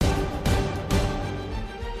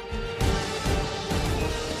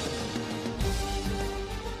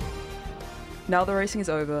Now the racing is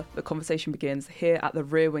over, the conversation begins here at the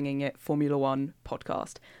Rear Winging It Formula One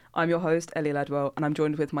podcast. I'm your host, Ellie Ledwell, and I'm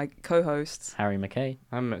joined with my co-hosts, Harry McKay.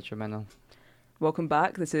 I'm Mitchell Mennel. Welcome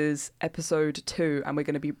back. This is episode 2, and we're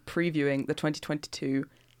going to be previewing the 2022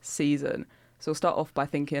 season. So we'll start off by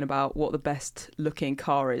thinking about what the best looking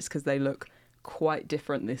car is, because they look quite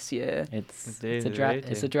different this year. It's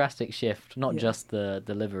a drastic shift, not just the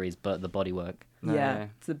liveries, but the bodywork. Yeah,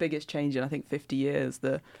 it's the biggest change in, I think, 50 years.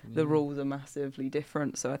 The rules are massively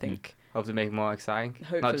different, so I think... Hope to make it more exciting.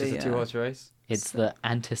 Hopefully, not just a two-horse race. It's the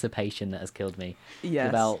anticipation that has killed me.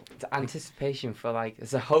 Yes. The anticipation for, like, it's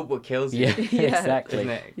the hope what kills you. Yeah, exactly. Isn't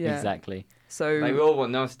it? Yeah. Exactly. So... Like, we all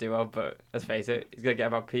want Noah to do well, but let's face it, he's going to get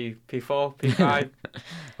about P4, P5.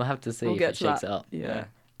 We'll have to see We'll if get it to shakes that. it up. Yeah.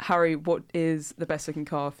 Harry, what is the best looking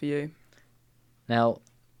car for you? Now,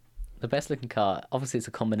 the best looking car, obviously it's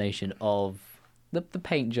a combination of the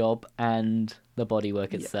paint job and the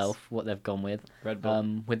bodywork itself, what they've gone with. Red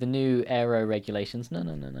Bull. With the new aero regulations, no.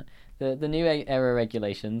 The new aero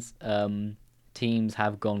regulations, teams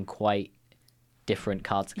have gone quite different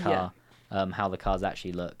car to car, how the cars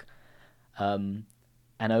actually look. And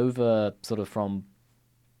over sort of from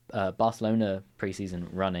Barcelona preseason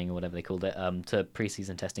running, or whatever they called it, to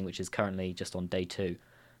preseason testing, which is currently just on day 2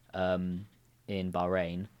 in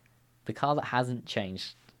Bahrain, the car that hasn't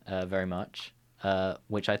changed very much,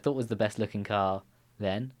 which I thought was the best looking car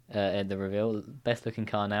then at the reveal, best looking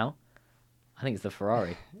car now, I think it's the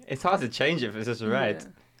Ferrari. It's hard to change it if it's just red. Yeah.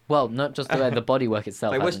 Well, not just the bodywork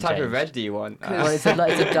itself. Like, which hasn't type changed. of red do you want? Well, it's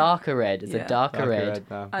a darker red. It's a darker red.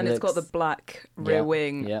 now. And it's got the black rear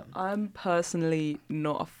wing. Yeah. I'm personally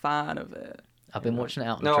not a fan of it. I've been watching it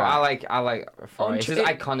out on No, track. I like Ferrari. It's just it-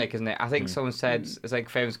 iconic, isn't it? I think someone said, it's like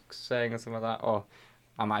famous saying or something like that, or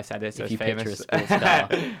I might have said it, so If it's you picture famous. a sports car.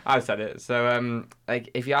 I've said it. So, like,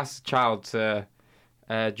 if you ask a child to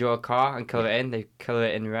draw a car and colour it in, they colour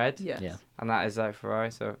it in red. Yes. Yeah. And that is like Ferrari,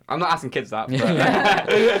 so I'm not asking kids that,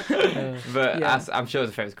 but Yeah. I'm sure there's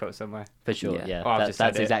a famous quote somewhere. For sure, Yeah. yeah. Oh, I've just said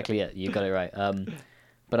That's it. exactly it. You got it right.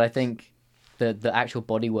 But I think the actual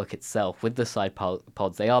bodywork itself with the side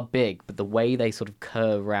pods, they are big, but the way they sort of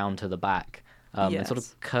curve round to the back, and sort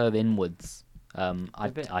Yes. of curve inwards,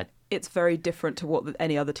 It's very different to what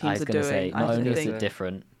any other I teams was are going to doing. say, not only is think. it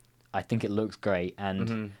different, I think it looks great. And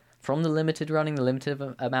Mm-hmm. from the limited running, the limited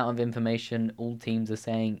amount of information, all teams are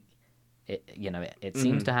saying, it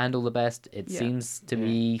seems to handle the best. It seems to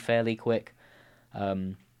be fairly quick.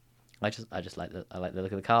 I just like the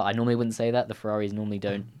look of the car. I normally wouldn't say that. The Ferraris normally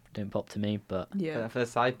don't pop to me, but Yeah. For the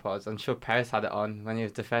side pods, I'm sure Perez had it on when he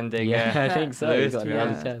was defending. I think so. Lewis, He's got to be another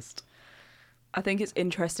honest. test. I think it's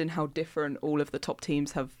interesting how different all of the top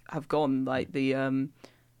teams have gone. Like the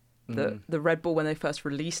Red Bull, when they first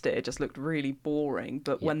released it, it just looked really boring.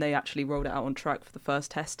 But when they actually rolled it out on track for the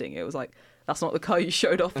first testing, it was like, that's not the car you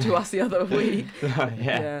showed off to us the other week.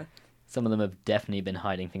 yeah. Some of them have definitely been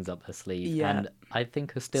hiding things up their sleeve, Yeah. and I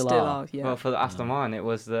think still Still are. are, yeah. Well, for the Aston Martin, it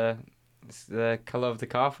was the colour of the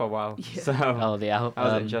car for a while. Yeah. So Oh, the that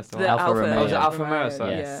was interesting. The Alfa Romeo. Oh, was it Alfa Romeo?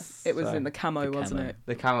 Sorry. Yes. Yeah. It was Sorry. in the camo, The wasn't camo. it?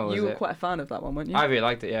 The camera was You were it. quite a fan of that one, weren't you? I really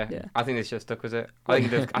liked it. Yeah. Yeah. I think they should have stuck with it. I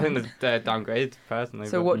think they're downgraded personally.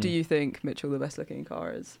 So but what do you think, Mitchell, the best looking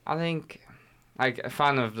car is? I think, like, a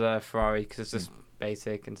fan of the Ferrari because it's just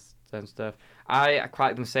basic and stuff. I quite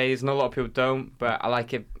like the Mercedes, and a lot of people don't, but I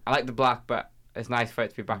like it. I like the black, but it's nice for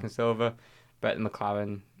it to be black and silver. But the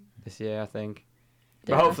McLaren this year, I think.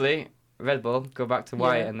 But Yeah. hopefully, Red Bull go back to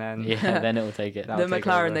white, Yeah. and then Yeah, then it will take it. That'll The take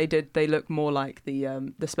McLaren, over. they look more like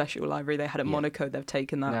the special livery they had at Monaco. They've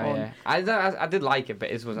taken that on. Yeah. I did like it, but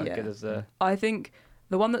it wasn't as good as the. I think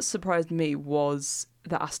the one that surprised me was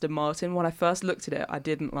the Aston Martin. When I first looked at it, I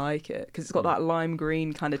didn't like it because it's got that lime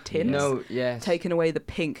green kind of tint. No, yes. Taken away the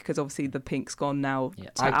pink, because obviously the pink's gone now Yeah.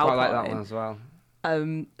 to I quite Alpine. like that one as well.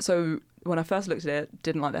 So when I first looked at it,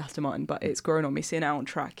 didn't like the Aston Martin, but it's grown on me. Seeing it out on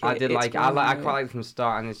track, I it's quite grown on like me. it from the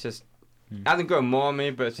start, and it's just it hasn't grown more on me,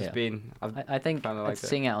 but it's just Yeah. been. I think kinda liked it.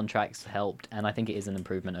 seeing it on tracks helped, and I think it is an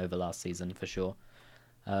improvement over last season for sure.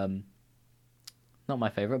 Not my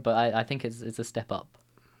favourite, but I think it's a step up.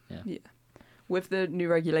 Yeah. With the new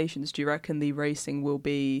regulations, do you reckon the racing will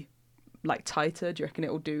be like tighter? Do you reckon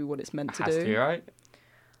it will do what it's meant to has do? to be right.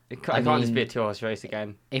 It I can't just be a mean, 2-horse race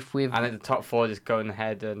again. If we've And at the top 4 just going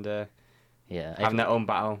ahead and having their own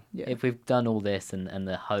battle. Yeah. if we've done all this and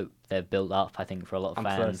the hope they've built up, I think for a lot of And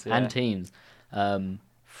fans plus, yeah. and teams,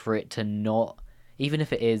 for it to not, even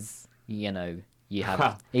if it is, you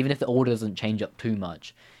have, even if the order doesn't change up too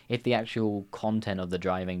much, if the actual content of the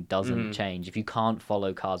driving doesn't change, if you can't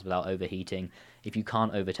follow cars without overheating, if you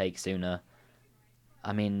can't overtake sooner,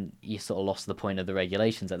 I mean, you sort of lost the point of the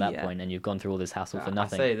regulations at that point, and you've gone through all this hassle for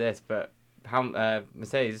nothing. I say this, but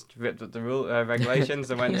Mercedes ripped up the regulations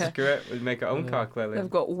and went, Yeah. screw it, we'll make our own car, clearly. They've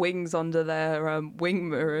got wings under their wing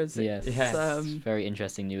mirrors. Yes. Yes. Very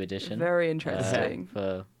interesting new addition. Very interesting.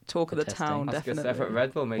 For Talk of the testing. town, I was going to say, I definitely. thought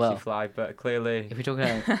Red Bull makes Well, you fly, but clearly if we're talking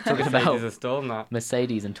about Mercedes has stolen that.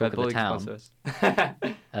 Mercedes and talk Red of Bull the town, sponsor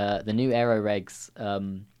us. the new aero regs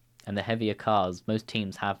and the heavier cars, most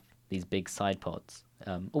teams have these big side pods,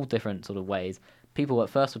 all different sort of ways. People at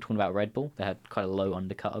first were talking about Red Bull; they had quite a low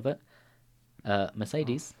undercut of it.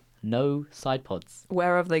 Mercedes, no side pods.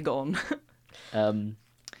 Where have they gone?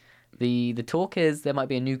 The talk is there might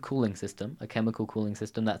be a new cooling system, a chemical cooling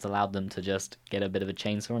system that's allowed them to just get a bit of a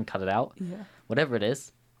chainsaw and cut it out. Yeah. Whatever it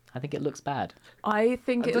is, I think it looks bad. I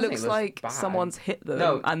think I it don't looks think it looks like bad. someone's hit them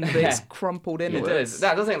No, and yeah. it's crumpled It inwards. does.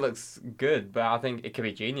 That doesn't think it looks good, but I think it could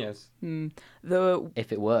be genius. The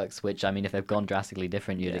If it works, which, I mean, if they've gone drastically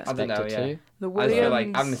different, you'd Yeah. I expect don't know, it yeah. to. the I just feel like,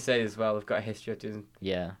 Williams. and Mercedes as well, have got a history of doing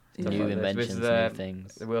Yeah. Stuff New like this, inventions, with the- new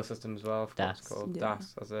things. the wheel system as well. I forgot what it's DAS. called. Yeah.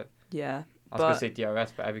 DAS, that's it. Yeah. I was going But to say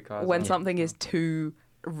DRS, but every car. when Yeah. something is too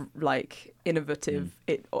like innovative,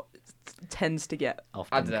 it tends to get.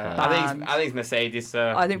 Often I don't know. curved. I think it's Mercedes.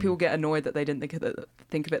 So I think people get annoyed that they didn't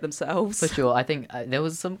think of it themselves. For sure. I think there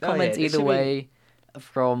was some Oh, comments yeah, it either should be- way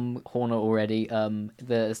from Horner already.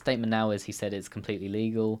 The statement now is he said it's completely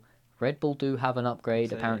legal. Red Bull do have an upgrade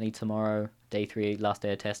So- apparently tomorrow, day 3, last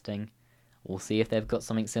day of testing. We'll see if they've got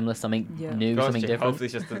something similar, something Yeah. new, Gosh, something different. hopefully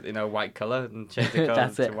it's just a white colour and change the colour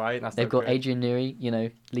That's to it. white. And that's They've still got good. Adrian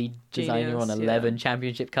Newey, lead designer on Genius, 11 yeah.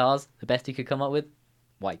 championship cars. The best he could come up with,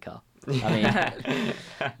 white car. I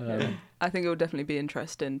mean, I think it will definitely be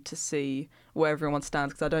interesting to see where everyone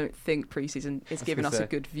stands because I don't think preseason is giving us gonna a say.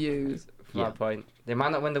 good view. From Yeah. that point, they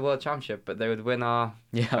might not win the world championship, but they would win our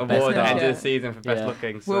yeah, award best at the end car. of the season for best Yeah.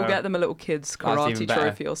 looking. So. We'll get them a little kids That's karate even better.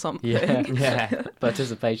 trophy or something. Yeah. Yeah,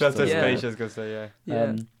 Participation. just sort as of. Yeah. spacious, I was gonna say, yeah.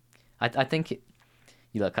 Yeah. I think,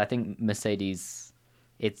 I think Mercedes,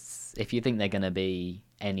 it's if you think they're going to be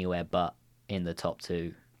anywhere but in the top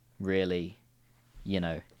 2, really,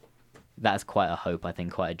 that's quite a hope, I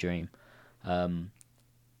think, quite a dream.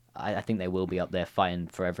 I think they will be up there fighting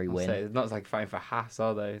for every I'll win. say, it's not like fighting for Haas,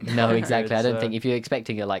 are they? No, exactly. I don't It's, think if you're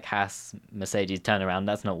expecting a Haas Mercedes turnaround,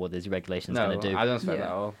 that's not what this regulation's No, going to do. I don't expect Yeah.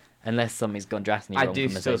 that at all. Unless something's gone drastically I wrong do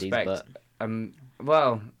for still Mercedes. expect. But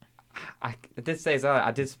Well, I did say as well,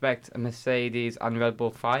 I did expect a Mercedes and Red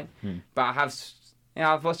Bull fight, but I have,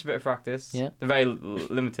 I've watched a bit of practice. Yeah. They're very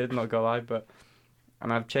limited, not gonna lie,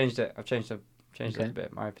 and I've changed it. I've changed it Okay. a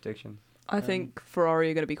bit. My prediction. I think Ferrari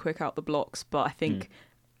are going to be quick out the blocks, but I think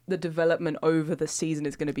the development over the season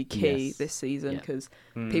is going to be key Yes. this season Yeah. because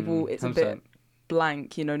people, it's a 100%. bit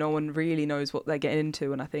blank. No one really knows what they're getting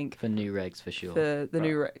into, and I think for new regs, for sure. for the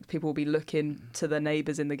new people will be looking to their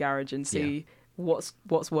neighbours in the garage and see what's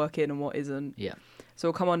working and what isn't. Yeah. So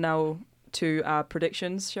we'll come on now to our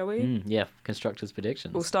predictions, shall we? Yeah, constructors'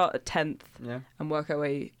 predictions. We'll start at 10th Yeah. and work our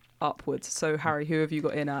way upwards. So Harry, who have you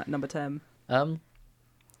got in at number 10?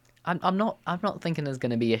 I'm not thinking there's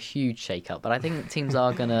going to be a huge shake-up, but I think teams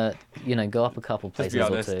are going to, go up a couple Just be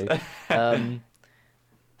places or honest. two.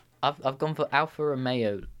 I've gone for Alfa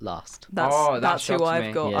Romeo last. That's that who shocks I've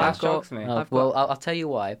me. got. Yeah. I've That got shocks me. I've Well, got I'll tell you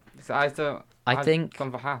why. So I've think-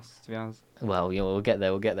 gone for Haas, to be honest. Well, we'll get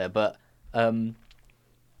there. But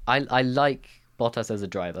I like Bottas as a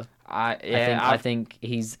driver. I think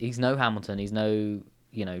he's no Hamilton. He's no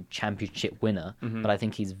championship winner. Mhm. But I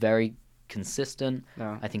think he's very consistent.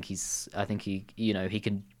 No. I think he he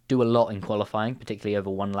can do a lot in qualifying, particularly over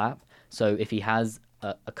one lap. So if he has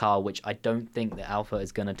a car, which I don't think that Alpha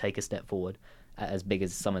is going to take a step forward as big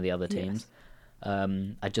as some of the other teams,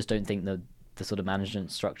 I just don't think the sort of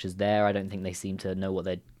management structure's there. I don't think they seem to know what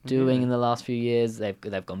they're doing in the last few years.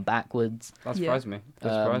 They've gone backwards. That surprised me.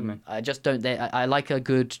 I just don't. I like a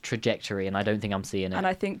good trajectory, and I don't think I'm seeing it. and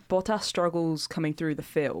I think Bottas struggles coming through the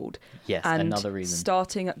field. Yes, and another reason.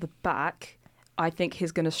 starting at the back, I think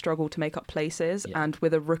he's going to struggle to make up places. Yeah. And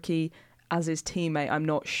with a rookie as his teammate, I'm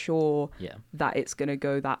not sure Yeah. that it's going to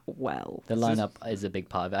go that well. The lineup is a big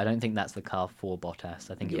part of it. I don't think that's the car for Bottas.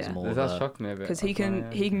 I think it was Yeah. more of That a, shocked me a bit. Because he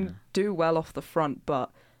can do well off the front,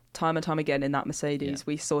 but time and time again in that Mercedes,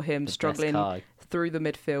 we saw him the best struggling car. through the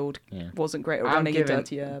midfield. Yeah. Wasn't great at I'm running in giving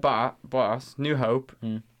dirty air. Boss, new hope,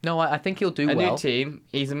 No, I think he'll do a well. new team.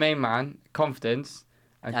 He's the main man, confidence,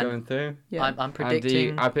 and And- going through. Yeah. I'm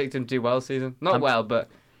predicting. I picked him to do well this season. Not I'm- well, but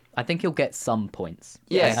I think he'll get some points.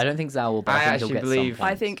 Yes. I don't think Zhao will, but I I think actually he'll get believe- some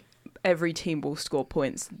points. I think every team will score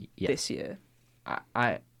points Yeah. this year.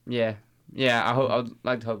 yeah. I hope. I'd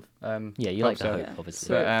like to hope. Yeah, you like to so. hope, Yeah. obviously.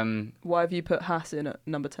 So- Why have you put Haas in at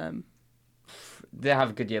number 10? They have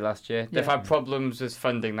a good year last year. They've Yeah. had problems with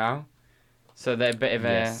funding now, So they're a bit of a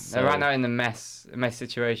Yes, they're right now in the mess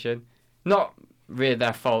situation. Not really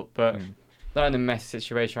their fault, but they're in a mess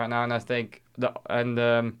situation right now, and I think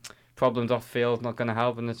problems off field not going to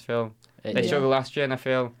help in this film. They struggled last year, and I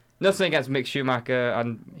feel nothing against Mick Schumacher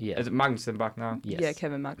and is it Magnussen back now? Yes. Yeah,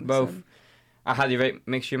 Kevin Magnussen. Both. I highly rate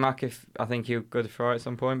Mick Schumacher. I think he'll go for it at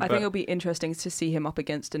some point. I think it'll be interesting to see him up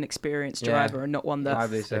against an experienced driver and not one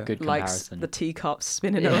that a good likes comparison. the teacups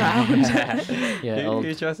spinning around. Old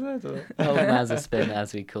You trust that? Mazepin,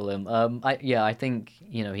 as we call him. I think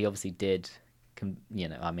he obviously did.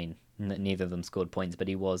 Neither of them scored points, but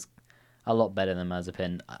he was a lot better than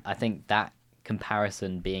Mazepin. I think that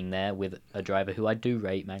comparison being there with a driver who I do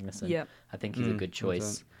rate, Magnussen. Yeah. I think he's a good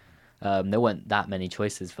choice. There weren't that many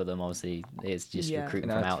choices for them, obviously. It's just recruiting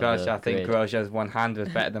from out of the I think Grosjean's one hand was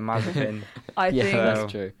better than Mazepin. I think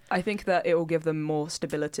that's true. I think that it will give them more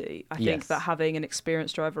stability. I think that having an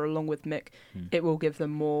experienced driver along with Mick, it will give them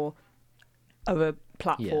more of a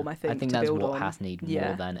platform, I think to that's build what on. Haas need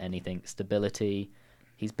more than anything. Stability.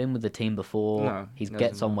 He's been with the team before. No, he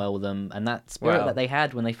gets on well with them. And that spirit that they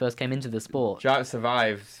had when they first came into the sport. Drive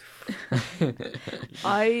survived.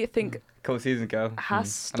 I think a couple of seasons ago.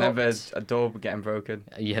 Haas stopped... I remember a door getting broken.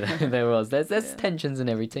 Yeah, there was. There's tensions in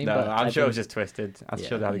every team. No, but I'm sure it was just twisted. I'm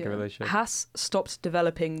sure they had a good relationship. Haas stopped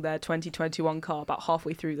developing their 2021 car about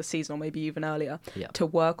halfway through the season, or maybe even earlier, to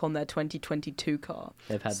work on their 2022 car.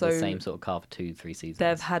 They've had the same sort of car for 2-3 seasons.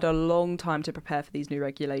 They've had a long time to prepare for these new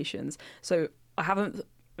regulations. So I don't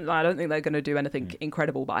think they're going to do anything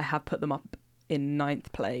incredible, but I have put them up in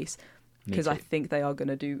 9th place because I think they are going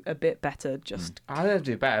to do a bit better. I don't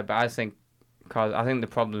do better, but I think the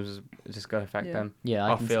problems just going to affect them. Yeah,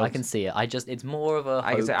 I can see it. It's more of a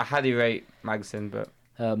hope. I highly rate Magnussen, but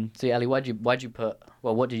so Ellie, why'd you put?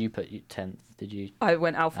 Well, what did you put? 10th? Did you? I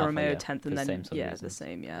went Alfa Romeo 10th, and then the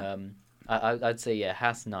same. I'd say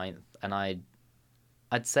Haas 9th, and I'd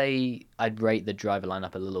say I'd rate the driver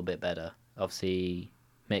lineup a little bit better. Obviously,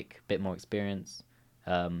 Mick, a bit more experience.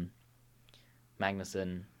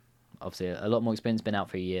 Magnussen, obviously a lot more experience, been out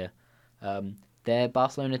for a year. Their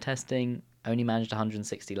Barcelona testing only managed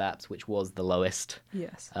 160 laps, which was the lowest.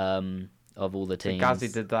 Yes. Of all the teams.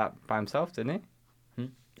 Gasly did that by himself, didn't he?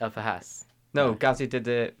 For Haas. No, Gasly did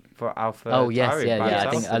it for Alpha. Oh yes, Tauri yeah. himself, I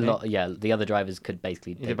think a lot. Yeah, the other drivers could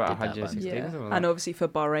basically. He did about 160. And obviously for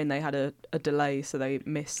Bahrain they had a delay, so they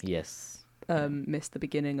missed. Yes. Missed the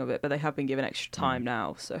beginning of it, but they have been given extra time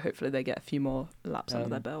now, so hopefully they get a few more laps under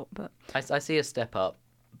their belt. But I see a step up,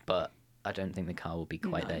 but I don't think the car will be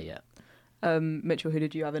quite there yet. Mitchell, who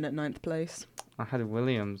did you have in at 9th place? I had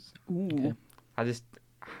Williams. Ooh. Okay.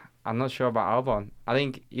 I'm not sure about Albon. I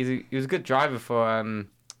think he was a good driver for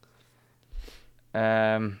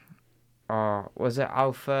was it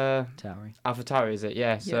Alpha Tauri? Alpha Tauri, is it?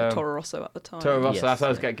 Yeah. Yeah, Toro Rosso at the time. Toro Rosso. Yes, That's why I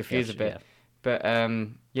was getting confused a bit. Yeah. But I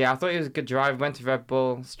thought he was a good driver. Went to Red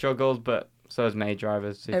Bull, struggled, but so has many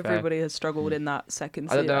drivers. Everybody has struggled in that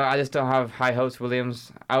second I don't season. know. I just don't have high hopes for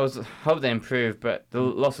Williams. Hope they improve, but the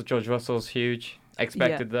loss of George Russell's huge.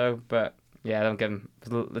 Expected though, but I don't give him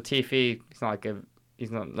Latifi. He's not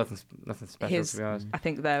he's not nothing special to be honest. I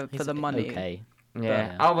think they're for the money. Okay.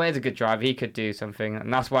 Yeah, Albon is a good driver. He could do something,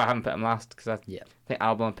 and that's why I haven't put him last because I think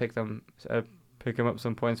Albon pick him up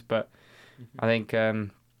some points, but I think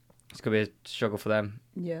it's gonna be a struggle for them.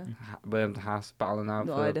 Yeah, Williams and Haas battling out.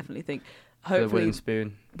 No, I definitely think. The Hopefully, wooden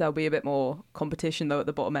spoon. There'll be a bit more competition though at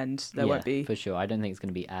the bottom end. There won't be for sure. I don't think it's going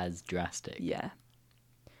to be as drastic. Yeah.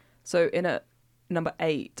 So in at number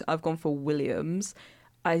 8, I've gone for Williams.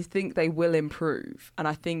 I think they will improve, and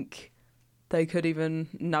I think they could even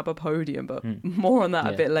nab a podium, but more on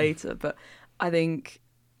that a bit later. But I think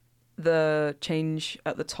the change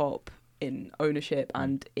at the top in ownership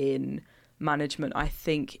and in management, I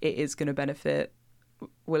think it is going to benefit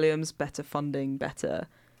Williams. Better funding, better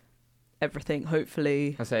everything,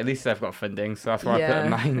 hopefully. I say at least they've got funding, so that's why I put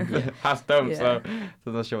them 9. Haas don't, so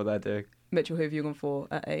I'm not sure what they're doing. Mitchell, who have you gone for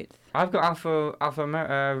at 8th? I've got Alpha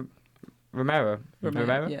Romero. Yeah.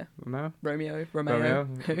 Romeo. Romeo.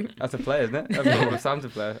 That's a player, isn't it? That's what Sam's a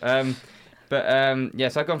player. So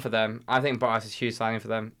I've gone for them. I think Bottas is a huge signing for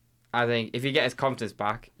them. I think if you get his confidence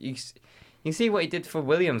back, you can see what he did for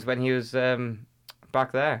Williams when he was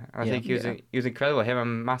back there. I think he was incredible. Him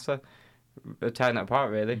and Massa tearing it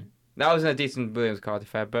apart, really. That wasn't a decent Williams car, to be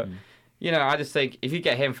fair, but I just think if you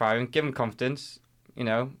get him firing, give him confidence, you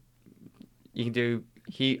can do.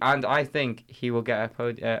 I think he will get a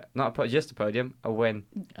podium, just a podium, a win.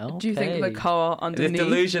 Okay. Do you think the car underneath? Is it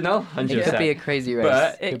delusional? 100%. It could be a crazy race.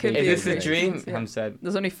 But it could be is this a dream? Yeah. I'm said.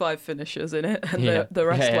 There's only 5 finishers in it, and the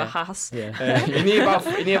rest were Haas. Yeah. You need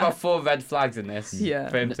about 4 red flags in this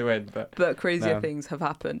for him to win. But crazier things have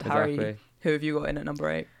happened. Exactly. Who have you got in at number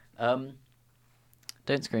 8?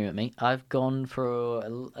 Don't scream at me. I've gone for a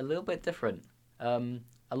little bit different.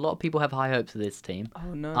 A lot of people have high hopes for this team.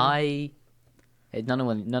 Oh no. None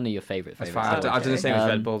of your favourites. That's fine. I'll do the same as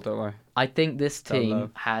Red Bull, don't worry. I think this Down low.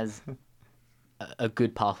 team has a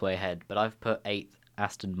good pathway ahead, but I've put 8th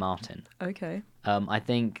Aston Martin. Okay. I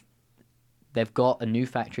think they've got a new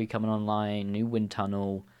factory coming online, new wind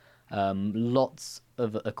tunnel, lots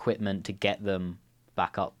of equipment to get them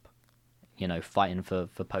back up, fighting for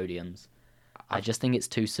podiums. I just think it's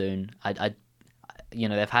too soon.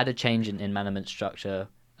 They've had a change in management structure,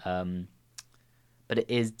 but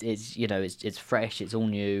it's fresh, it's all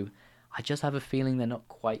new. I just have a feeling they're not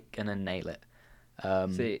quite gonna nail it.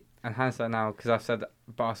 See, and hindsight now, because I've said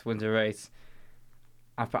Boss wins a race,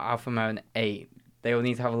 I put Alfa Romeo in 8. They will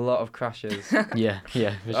need to have a lot of crashes. yeah, for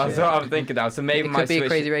That's sure. what I'm thinking now. So maybe It my could be a switch-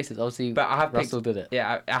 crazy race. Obviously, But I have Russell picked, did it.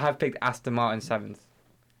 Yeah, I have picked Aston Martin 7th.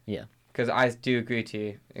 Yeah. Because I do agree to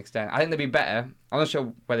you extent. I think they'll be better. I'm not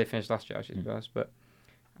sure where they finished last year, actually, to be honest. But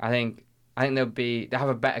I think they have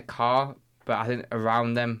a better car. But I think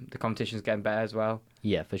around them, the competition's getting better as well.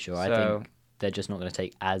 Yeah, for sure. I So- think they're just not going to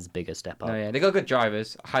take as big a step up. No, yeah, they got good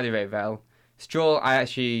drivers. I highly rate Vettel. Stroll,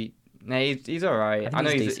 he's all right. I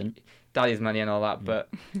know he's decent. daddy's money and all that, but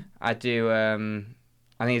I do.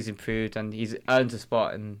 I think he's improved and he's earned a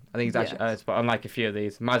spot, and I think he's actually Yes. earned a spot. Unlike a few of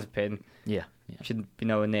these, Mazepin Yeah. should be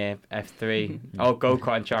nowhere near F3 or go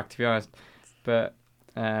kart track, to be honest. But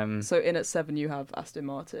So in at 7 you have Aston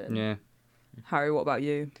Martin. yeah, Harry, what about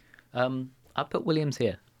you? I put Williams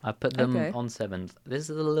here. I put them Okay. on 7th. This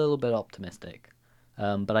is a little bit optimistic,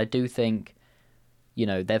 but I do think,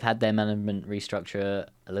 they've had their management restructure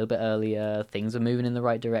a little bit earlier. Things are moving in the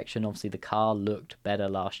right direction. Obviously, the car looked better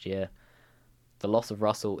last year. The loss of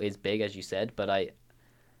Russell is big, as you said, but I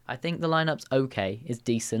think the lineup's okay. It's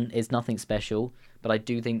decent. It's nothing special, but I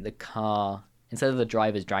do think the car, instead of the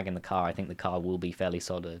drivers dragging the car, I think the car will be fairly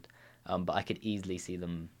solid. But I could easily see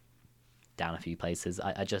them down a few places.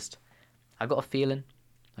 I got a feeling,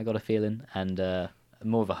 and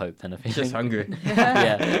more of a hope than a feeling. just hungry.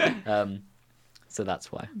 Yeah. So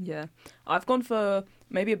that's why. Yeah. I've gone for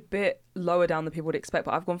maybe a bit lower down than people would expect,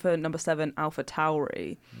 but I've gone for number 7, Alpha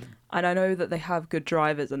Tauri. And I know that they have good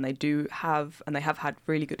drivers and they have had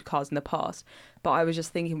really good cars in the past. But I was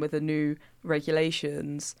just thinking with the new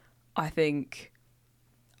regulations, I think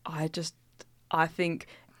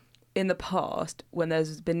in the past, when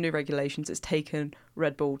there's been new regulations, it's taken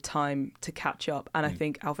Red Bull time to catch up. And I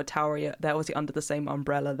think Alpha Tauri, they're obviously under the same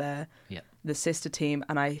umbrella there, the sister team.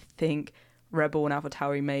 And I think Red Bull and Alpha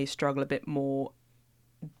Tauri may struggle a bit more.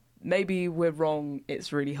 Maybe we're wrong.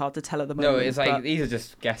 It's really hard to tell at the moment. No, it's like but these are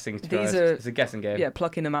just guessing. it's a guessing game. yeah,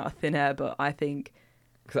 plucking them out of thin air. But I think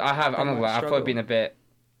Because I'm not might gonna lie, I've struggle. probably been a bit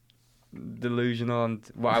delusional on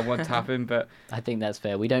what I want to happen, but I think that's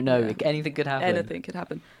fair. We don't know. Yeah. Anything could happen. anything could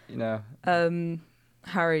happen.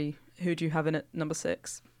 Harry, who do you have in at number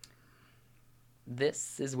 6?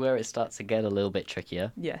 This is where it starts to get a little bit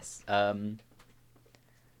trickier. Yes.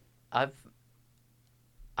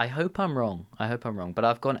 I hope I'm wrong. But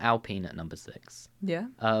I've gone Alpine at number 6. Yeah.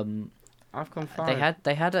 I've gone 5.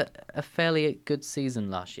 They had a fairly good season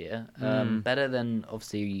last year. Better than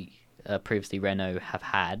obviously previously Renault have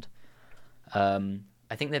had.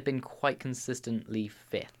 I think they've been quite consistently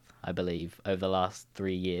 5th, I believe, over the last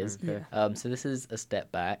 3 years. Okay. So this is a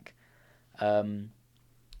step back.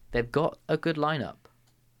 They've got a good lineup.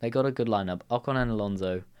 Ocon and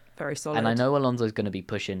Alonso. Very solid. And I know Alonso's going to be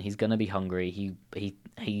pushing. He's going to be hungry.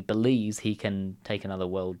 He believes he can take another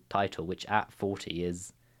world title, which at 40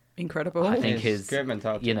 is, incredible. I think, It's his great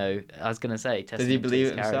mentality. I was going to say, Does he testament to believe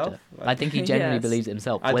his it himself? character. I think he genuinely Yes. believes it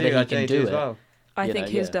himself. I Whether do. he I can do do as it. well. I you think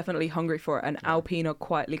know, he's yeah. definitely hungry for it, and Alpine are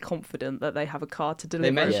quietly confident that they have a car to deliver.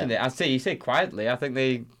 They mentioned it. I see. You say quietly. I think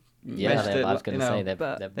they. Yeah, mentioned it, I was going to say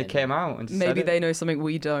but they've They been- came out and Maybe said they it. know something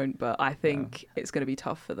we don't, but I think it's going to be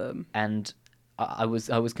tough for them. And I was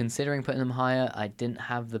considering putting them higher. I didn't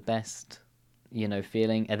have the best,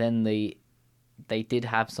 feeling. And then they did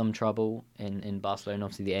have some trouble in Barcelona.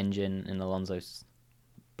 Obviously, the engine in Alonso's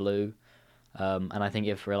blew. And I think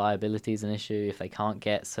if reliability is an issue, if they can't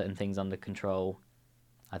get certain things under control,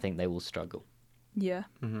 I think they will struggle. Yeah.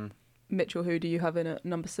 Mm-hmm. Mitchell, who do you have in at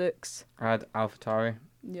number 6? I had AlphaTauri.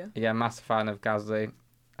 Yeah. Yeah, massive fan of Gasly.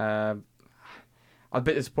 I'm a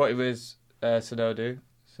bit disappointed with Sonoda.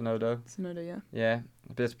 Tsunoda, yeah. Yeah,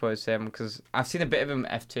 a bit disappointed with him because I've seen a bit of him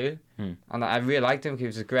at F2, Hmm. and I really liked him because he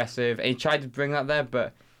was aggressive. And he tried to bring that there,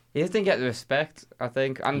 but he just didn't get the respect, I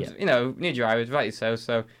think. And, new drivers, rightly so.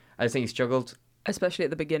 So I just think he struggled. Especially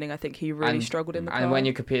at the beginning, I think he really struggled in the car. And when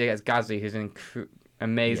you compete against Gasly, who's an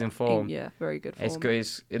amazing form. Yeah, very good form. It's good.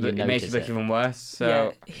 It makes notice you look it. even worse. So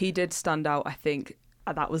Yeah, he did stand out. I think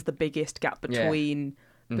that was the biggest gap between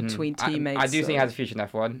teammates. I do think he has a future in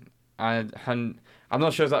F1. I'm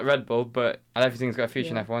not sure it's like Red Bull, but I definitely think he's got a future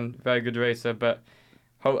in F1. Very good racer, but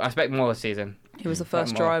I expect more this season. He was the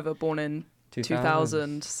first driver born in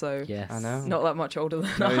 2000, so Yes. I know. not that much older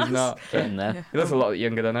than No, us. he's not. Getting there. Yeah. He looks a lot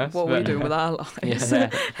younger than us. What are we but- doing with our lives? Yeah.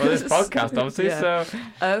 Well, this podcast, obviously. Yeah.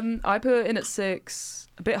 So I put in at 6,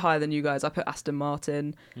 a bit higher than you guys. I put Aston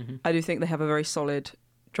Martin. Mm-hmm. I do think they have a very solid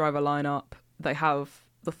driver lineup. They have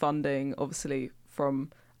the funding, obviously,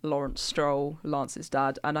 from Lawrence Stroll, Lance's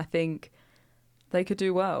dad, and I think they could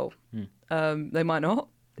do well. They might not.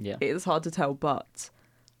 Yeah. It is hard to tell, but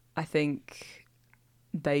I think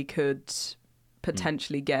they could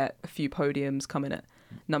potentially get a few podiums coming at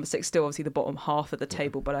number 6. Still, obviously, the bottom half of the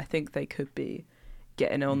table, but I think they could be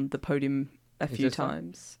getting on the podium a few this one?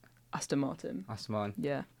 times. Aston Martin. Aston Martin.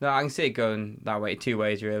 Yeah. No, I can see it going that way, 2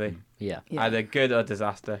 ways really. Yeah. Yeah. Either good or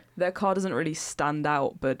disaster. Their car doesn't really stand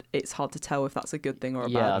out, but it's hard to tell if that's a good thing or a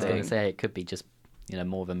Yeah, I bad was thing. going to say it could be just,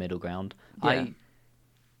 more of a middle ground. Yeah.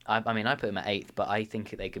 I mean, I put them at 8th, but I think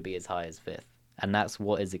they could be as high as 5th. And that's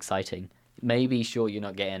what is exciting. Maybe, sure, you're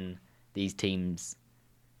not getting these teams,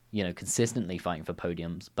 consistently fighting for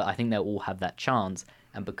podiums, but I think they'll all have that chance.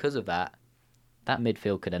 And because of that, that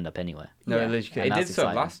midfield could end up anywhere. No, Yeah. it literally And it did that's so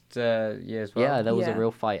exciting. last year as well. Yeah, there was a Yeah.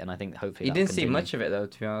 real fight, and I think hopefully You that'll didn't see continue. much of it though,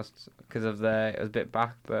 to be honest, because of it was a bit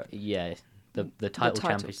back, but Yeah, the title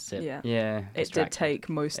championship. Yeah. yeah, It did distracting. take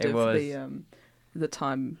most It of was. the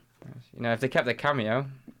time. if they kept their cameo,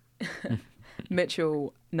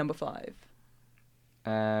 Mitchell, number 5.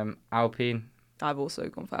 Alpine. I've also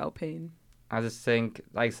gone for Alpine. I just think,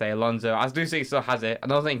 like I say, Alonso. I do think he still has it. I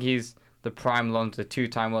don't think he's the prime Alonso,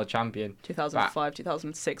 2-time world champion. 2005,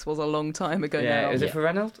 2006 was a long time ago Yeah, now. is it for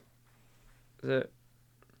Renault? Is it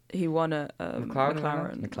He won at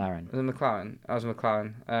McLaren? McLaren. Was it McLaren? I was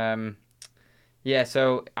McLaren. Yeah,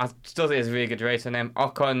 so I still think it's a really good race on him.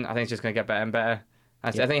 Ocon, I think, is just going to get better and better. I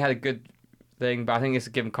think he had a good thing, but I think it's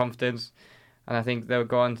to give him confidence. And I think they'll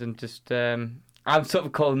go on and just... I'm sort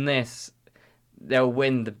of calling this, they'll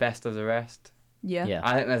win the best of the rest. Yeah. Yeah.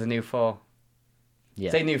 I think there's a new 4. Yeah.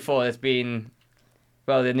 Say new 4, there's been...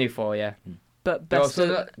 Well, the new 4, yeah. But They're best also of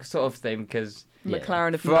that sort of thing, because Yeah.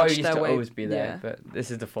 McLaren have Ferrari nudged used their to way. always be there, Yeah. but this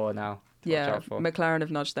is the 4 now. to watch Yeah, out for. McLaren have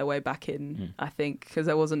nudged their way back in. I think because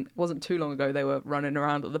there wasn't too long ago they were running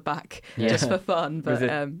around at the back Yeah. just for fun. But Was it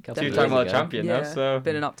Couple of 2-time years world ago. champion, though, so...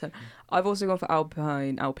 been an upturn. I've also gone for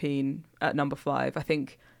Alpine at number 5. I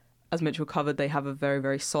think, as Mitchell covered, they have a very,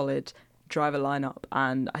 very solid driver lineup,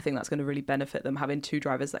 and I think that's going to really benefit them having 2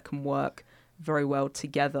 drivers that can work very well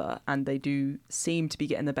together, and they do seem to be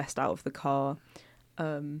getting the best out of the car.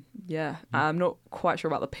 I'm not quite sure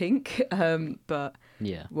about the pink, but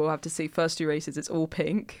Yeah. we'll have to see. First 2 races, it's all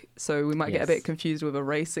pink, so we might get a Yes. bit confused with a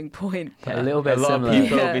racing point. A little bit a lot similar. of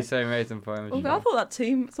people Yeah. will be saying racing for him. Oh, I thought that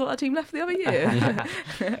team left the other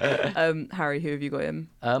year. Harry, who have you got in?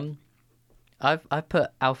 I've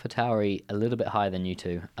put AlphaTauri a little bit higher than you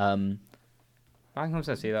two. I can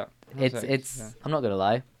also see that. It's I'm not gonna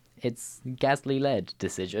lie, it's Gasly led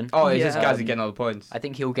decision. Oh, it's just Yeah. guys getting all the points. I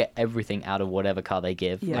think he'll get everything out of whatever car they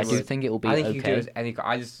give. Yes. I do think it will be I think okay. he can do it with any car.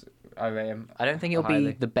 I rate him. I don't think it'll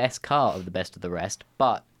highly. be the best car of the best of the rest,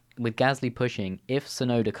 but with Gasly pushing, if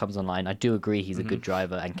Tsunoda comes online, I do agree he's a good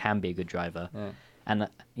driver and can be a good driver. Yeah. And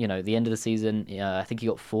the end of the season, I think he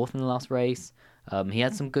got 4th in the last race. He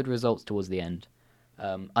had some good results towards the end,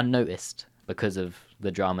 unnoticed because of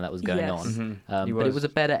the drama that was going Yes. on. He But it was. was a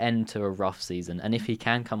better end to a rough season, and if he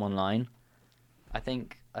can come online, I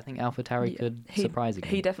think AlphaTauri Yeah. could He- surprise again.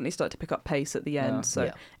 He definitely started to pick up pace at the end. Yeah. So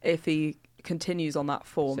Yeah. if he continues on that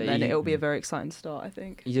form, So then he- it'll be a very exciting start, I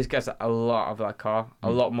think. He just gets a lot of that car, a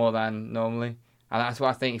lot more than normally. And that's why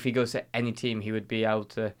I think if he goes to any team, he would be able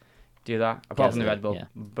to do that, apart from the Gasly, Red Bull. yeah.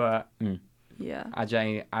 But Yeah.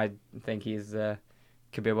 I think he's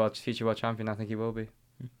could be a future world champion. I think he will be.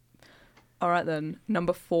 All right then.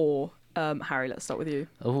 Number 4, Harry. Let's start with you.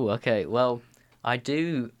 Oh, okay. Well, I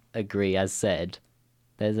do agree. As said,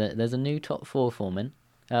 there's a new top 4 forming.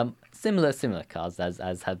 Similar cars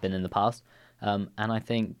as have been in the past. And I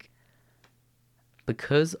think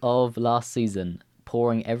because of last season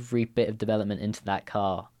pouring every bit of development into that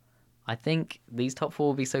car, I think these top 4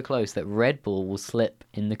 will be so close that Red Bull will slip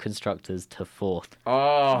in the constructors to 4th,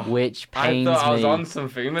 Oh, which I pains thought I was me. on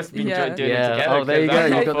something. We must be Yeah. doing it Yeah. together. Oh, there you 'cause go.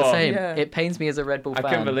 that's You've got the not same. Yeah. It pains me as a Red Bull I fan.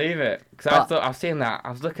 couldn't believe it because But- I was seeing that. I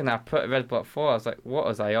was looking at. I put Red Bull at 4. I was like, what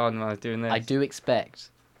was I on when I was doing this? I do expect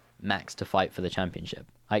Max to fight for the championship.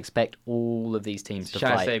 I expect all of these teams to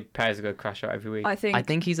Trying to fight. say Perez is going to crash out every week. I think I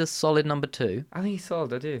think he's a solid number 2, I think he's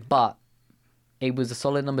solid, I do. but it was a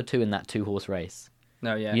solid number 2 in that 2-horse race.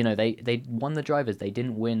 No, yeah. You know, they won the drivers. They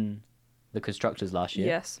didn't win the constructors last year.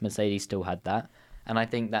 Yes. Mercedes still had that, and I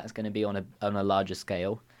think that's going to be on a larger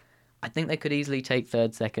scale. I think they could easily take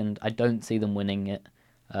third, second. I don't see them winning it,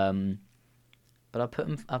 but I'll put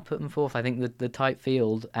them fourth. I think the tight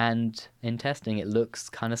field, and in testing it looks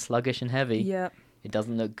kind of sluggish and heavy. yeah. It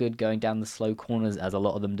doesn't look good going down the slow corners as a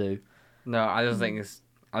lot of them do. No, I just think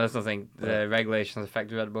I just don't think the regulations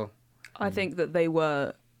affect Red Bull. I think that they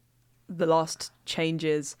were the last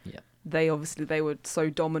changes. Yeah. They were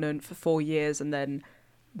so dominant for 4 years, and then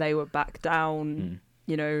they were back down.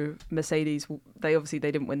 You know, Mercedes. They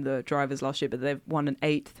didn't win the drivers last year, but they've won an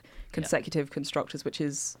 8th consecutive constructors, which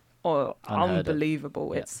is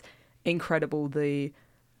unbelievable. Yeah. It's incredible. The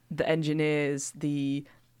engineers, the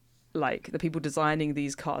people designing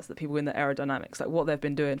these cars, the people in the aerodynamics, like what they've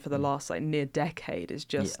been doing for the last near decade is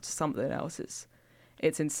just something else.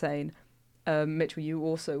 It's insane. Mitchell, you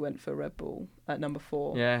also went for Red Bull at number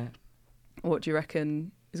 4. Yeah. What do you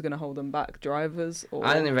reckon is going to hold them back? Drivers or?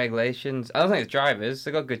 I don't think regulations. I don't think it's drivers.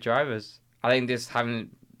 They've got good drivers. I think they just haven't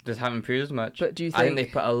improved as much. But do you I think think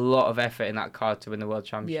they put a lot of effort in that car to win the World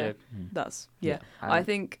Championship. I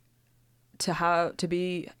think to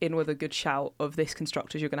be in with a good shout of this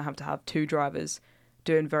constructors, you're going to have 2 drivers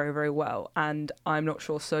doing very, very well. And I'm not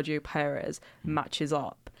sure Sergio Perez matches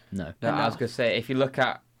up. No. No, I was going to say, if you look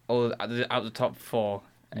at out the top 4,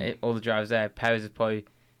 all the drivers there, Perez is probably...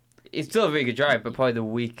 He's still a really good driver, but probably the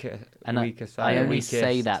weaker side. I only weakest.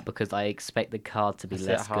 say that because I expect the car to be That's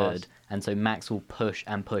less it, hard. good, and so Max will push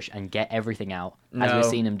and get everything out, as we've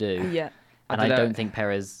seen him do. Yeah. And I don't think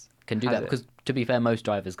Perez can do that because, to be fair, most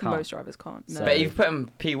drivers can't. Most drivers can't. No. So- But if you put him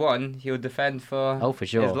P1, he'll defend for For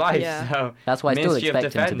sure. his life. Yeah. So That's why I still Ministry of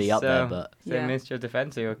expect him to be Defence, up there, so- but So Yeah. Ministry of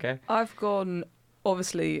Defence, are you okay? I've gone,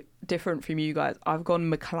 obviously, different from you guys. I've gone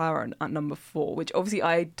McLaren at number 4, which obviously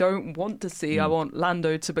I don't want to see. I want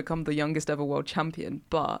Lando to become the youngest ever world champion,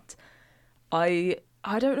 but I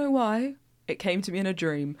don't know why. It came to me in a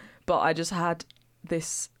dream, but I just had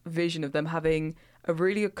this vision of them having a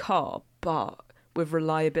really good car, but with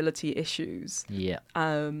reliability issues. yeah.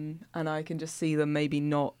 And I can just see them maybe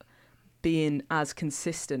not being as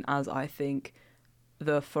consistent as I think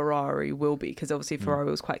the Ferrari will be, because obviously Ferrari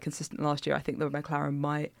was quite consistent last year. I think the McLaren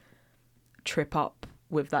might trip up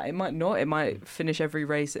with that. It might not. It might finish every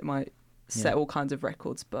race. It might set all kinds of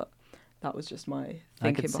records, but that was just my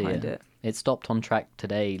thinking behind it. It stopped on track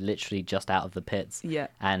today, literally just out of the pits. Yeah.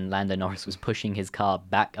 And Lando Norris was pushing his car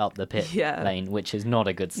back up the pit lane, which is not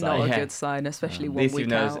a good sign. Not a Yeah. good sign, especially At one least he week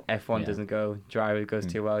knows out. F1 Yeah. doesn't go, driver goes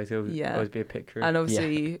too well, he'll Yeah. always be a pit crew. And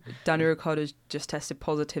obviously, Daniel Ricciardo's just tested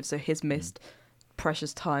positive, so he's missed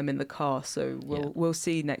precious time in the car. So we'll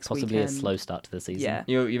see next Possibly weekend. a slow start to the season. Yeah.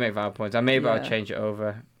 You make valid points. And maybe I'll Yeah. change it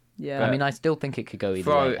over. Yeah. I mean, I still think it could go either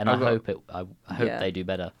Ferrari- way, and I've got- I hope Yeah. they do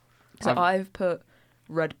better. So I've put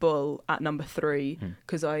Red Bull at number 3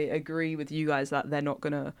 because I agree with you guys that they're not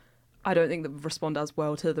gonna. I don't think they respond as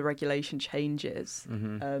well to the regulation changes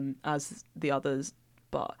as the others,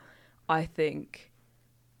 but I think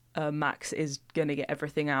Max is gonna get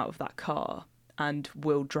everything out of that car and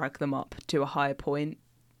will drag them up to a higher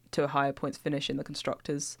points finish in the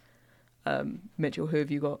constructors. Mitchell, who have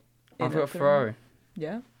you got? I've in got at 3? Ferrari.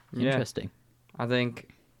 Yeah. Yeah. Interesting. I think,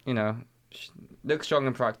 looks strong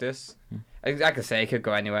in practice. I could say it could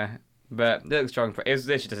go anywhere, but they look strong. It was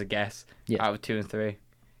literally just a guess out of 2 and 3,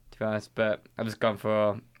 to be honest. But I've just gone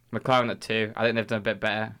for McLaren at 2. I think they've done a bit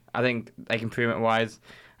better. I think, like, improvement-wise,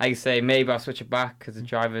 I could say maybe I'll switch it back because the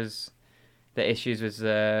drivers, the issues with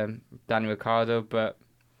Daniel Ricciardo. But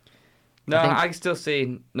no, I can still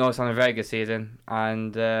see Norris on a very good season.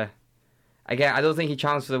 And again, I don't think he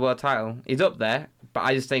challenged for the world title. He's up there, but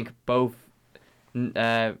I just think both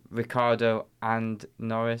Ricciardo and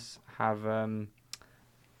Norris have a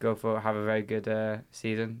very good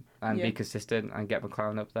season and be consistent and get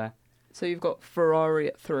McLaren up there. So you've got Ferrari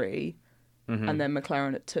at 3, and then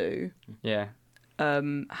McLaren at 2. Yeah.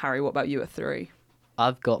 Harry, what about you at 3?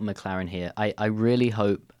 I've got McLaren here. I really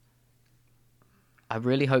hope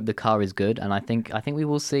the car is good, and I think we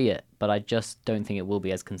will see it, but I just don't think it will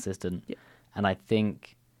be as consistent. Yeah. And I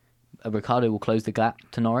think Ricciardo will close the gap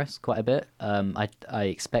to Norris quite a bit. I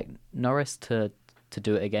expect Norris to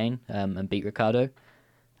do it again and beat Ricciardo.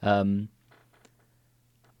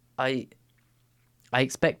 I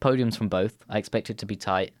expect podiums from both. I expect it to be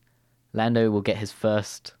tight. Lando will get his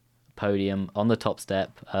first podium on the top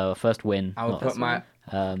step, first win. I'll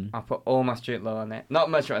put all my student loan on it. Not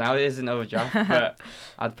much right now. It is an overdraft, but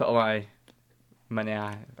I'd put all my money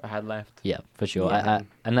I had left. Yeah, for sure. Yeah.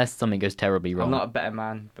 Unless something goes terribly wrong. I'm not a better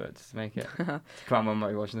man, but just to make it. Come on, I'm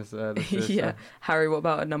not watching this. Yeah. Harry, what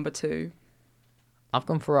about a number 2? I've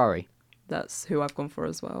gone Ferrari. That's who I've gone for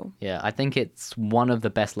as well. Yeah, I think it's one of the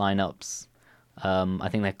best lineups. I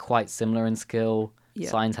think they're quite similar in skill. Yeah.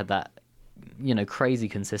 Sainz had that, crazy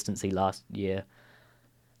consistency last year.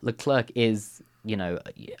 Leclerc is,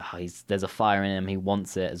 there's a fire in him. He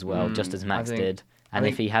wants it as well, just as Max did. And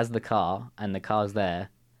if he has the car and the car's there,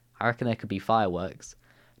 I reckon there could be fireworks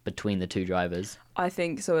between the two drivers. I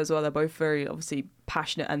think so as well. They're both very obviously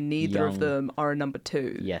passionate, and neither of them are a number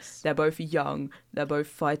 2. Yes. They're both young. They're both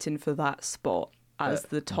fighting for that spot as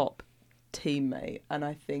the top teammate, and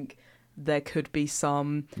I think there could be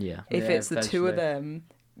some. Yeah. If it's the two of them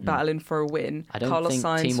battling for a win, I don't Carlos think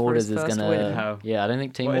Sainz Team for Orders his is first gonna. win. No. Yeah, I don't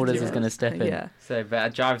think Team What is Orders it? is gonna step in. Yeah. So, but a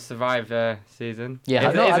Drive to Survive season. Yeah,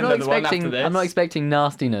 If there isn't another one after I'm this- not expecting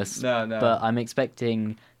nastiness. No. But I'm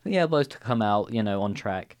expecting the elbows to come out, on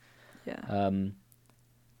track. Yeah. I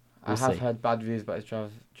We'll have see. heard bad reviews about his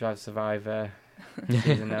Drive to Survive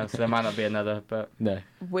season now, so there might not be another. But No.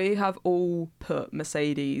 We have all put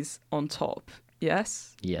Mercedes on top.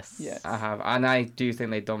 Yes. Yes. Yeah. I have, and I do think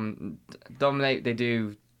they dominate.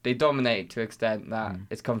 They dominate to an extent that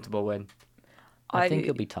it's comfortable win. I think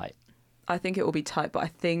it'll be tight. I think it will be tight, but I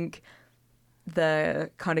think they're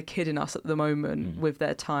kind of kidding us at the moment with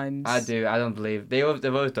their times. I do. I don't believe they've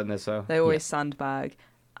always done this. So They always sandbag,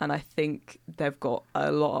 and I think they've got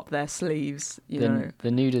a lot up their sleeves. The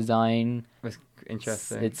new design, it's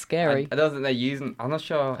interesting. it's scary. I don't think they're using. I'm not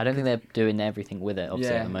sure. I don't think they're doing everything with it,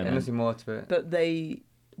 obviously, at the there moment. must be more to it. But they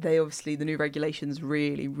obviously, the new regulations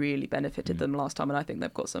really, really benefited them last time, and I think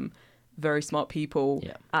they've got some very smart people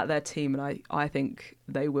at their team, and I think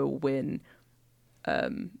they will win.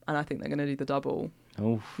 And I think they're going to do the double.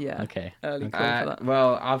 Oh, Yeah. okay. Early call for that.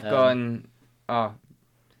 Well, I've gone. Oh,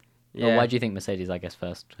 yeah. Well, why do you think Mercedes, I guess,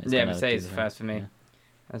 first? is Yeah, gonna Mercedes do is the- first for me yeah.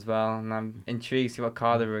 as well, and I'm intrigued to see what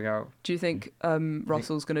car they bring out. Do you think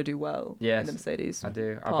Russell's going to do well Yes, in the Mercedes? I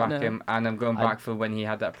do. I Partner. back him, and I'm going back for when he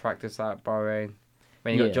had that practice at Bahrain,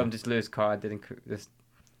 when he got jumped his Lewis car. Didn't this?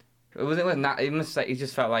 It wasn't with that. It must say he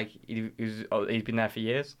just felt like he'd been there for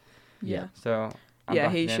years. Yeah. So I'm Yeah,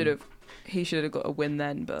 backing him. he should have got a win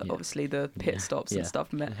then, but Yeah. obviously the pit stops and stuff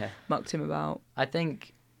Yeah. mucked him about. I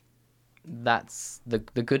think that's the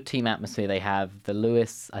good team atmosphere they have. The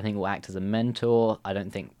Lewis, I think, will act as a mentor. I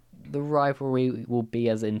don't think the rivalry will be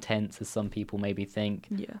as intense as some people maybe think.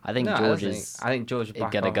 Yeah. I think No, George I think George is would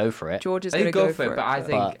back going to off. go for it. George is I going to think go for it, but I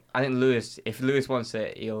think Lewis. If Lewis wants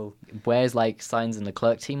it, he'll. Whereas like Sainz and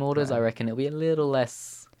Leclerc team orders, I reckon it'll be a little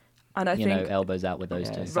less, and I think elbows out with those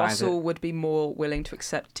Yeah, two. Sainz Russell would be more willing to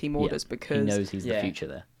accept team orders He because knows he's the Yeah. future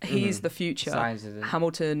there. he's the future. Sainz is it.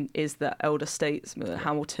 Hamilton is the elder statesman.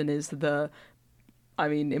 Hamilton is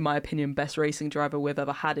in my opinion, best racing driver we've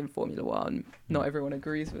ever had in Formula One. Not everyone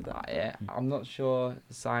agrees with that. Yeah, I'm not sure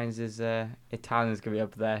Sainz is Italian's gonna be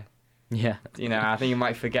up there. Yeah, I think you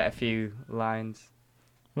might forget a few lines.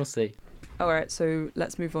 we'll see. All right, so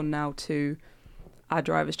let's move on now to our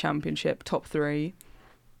Drivers' Championship top 3.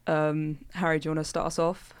 Harry, do you want to start us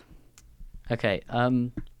off? Okay.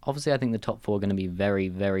 Obviously, I think the top 4 are going to be very,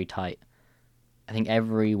 very tight. I think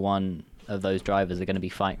every one of those drivers are going to be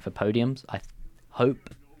fighting for podiums. I hope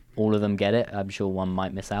all of them get it. I'm sure one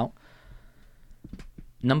might miss out.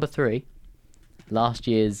 Number 3, last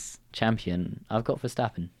year's champion, I've got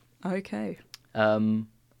Verstappen. Okay. I'm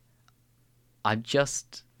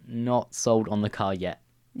just not sold on the car yet.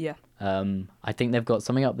 Yeah. I think they've got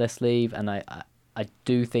something up their sleeve, and I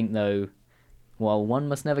do think, though, while one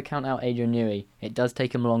must never count out Adrian Newey, it does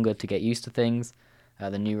take him longer to get used to things,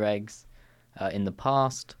 the new regs, in the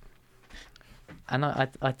past. And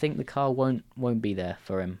I think the car won't be there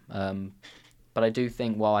for him. But I do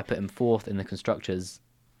think while I put him 4th in the Constructors,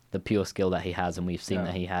 the pure skill that he has, and we've seen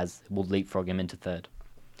that he has, will leapfrog him into 3rd.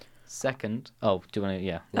 2nd... Oh, do you want to...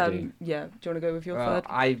 Yeah. Yeah. Do you want to go with your third?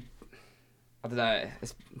 I don't know.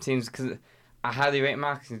 It seems because I highly rate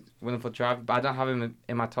Max. He's a wonderful driver, but I don't have him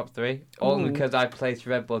in my top 3. Only Ooh. because I placed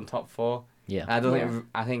Red Bull in top 4. Yeah. And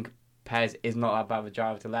I think Perez is not that bad of a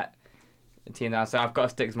driver to let the team down. So I've got to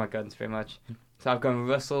stick to my guns pretty much. So I've gone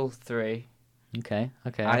Russell 3. Okay. I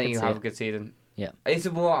can think he'll see have it. a good season. Yeah. It's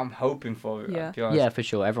what I'm hoping for. Yeah. To be honest. Yeah, for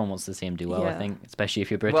sure. Everyone wants to see him do well, I Yeah. think, especially if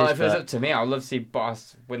you're British. Well, if it was but- up to me, I'd love to see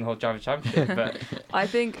Bottas win the whole driver championship. But I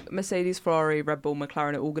think Mercedes, Ferrari, Red Bull,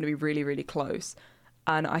 McLaren are all going to be really, really close.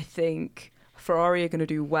 And I think Ferrari are going to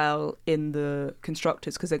do well in the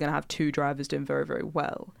Constructors because they're going to have 2 drivers doing very, very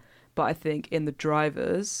well. But I think in the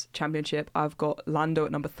Drivers' Championship, I've got Lando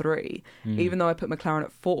at number 3. Even though I put McLaren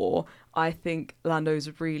at 4, I think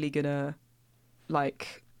Lando's really going to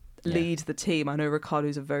lead the team. I know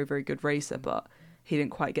Ricciardo's a very, very good racer, but he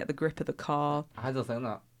didn't quite get the grip of the car. I don't think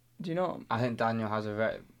that. Do you not? I think Daniel has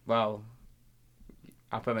I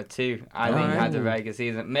put him at 2. I think he had a very good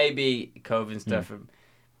season. Maybe COVID and stuff,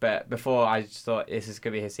 but before I just thought this is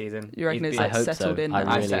going to be his season. You reckon it's settled in?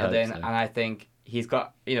 I settled in, so. and I think he's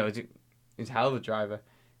got, he's a hell of a driver.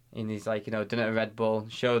 And he's done it at Red Bull,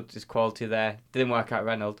 showed his quality there. Didn't work out at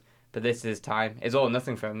Renault, but this is his time. It's all or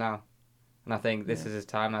nothing for him now. And I think this is his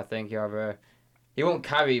time. I think he won't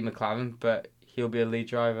carry McLaren, but he'll be a lead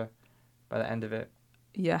driver by the end of it.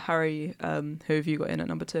 Yeah, Harry, who have you got in at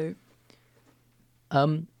number 2?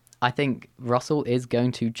 I think Russell is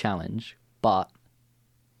going to challenge, but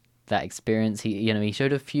that experience, he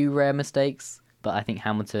showed a few rare mistakes, but I think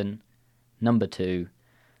Hamilton, number 2,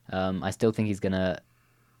 I still think he's gonna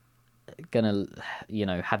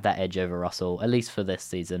have that edge over Russell, at least for this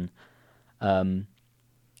season.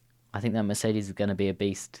 I think that Mercedes is going to be a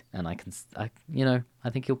beast, and I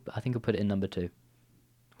think he'll put it in number 2.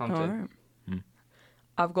 All right.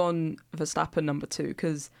 I've gone Verstappen number 2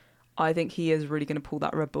 because I think he is really going to pull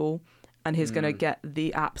that Red Bull, and he's going to get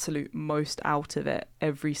the absolute most out of it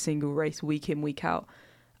every single race, week in, week out.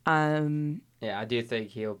 Yeah, I do think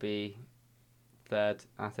he'll be 3rd.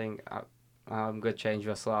 I think I'm going to change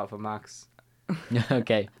Russell out for Max.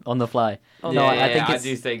 Okay, on the fly. I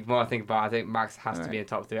do think more I think about it, I think Max has to be in the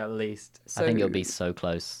top 3 at least. So, I think it'll be so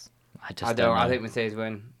close. I don't know. I think Mercedes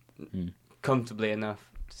win comfortably enough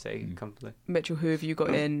to say comfortably. Mitchell, who have you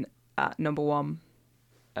got in at number 1?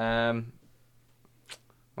 My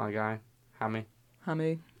guy, Hammy.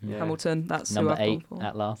 Hamilton. That's number who I've 8 gone for.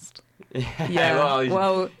 at last. Yeah.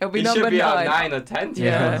 Well, it'll be number 9. He should be at 9 or 10.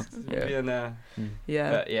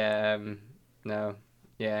 Yeah. No.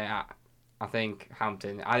 Yeah. I think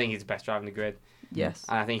Hamilton. I think he's the best driver in the grid. Yes.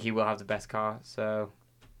 And I think he will have the best car. So.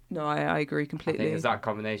 No, I agree completely. I think it's that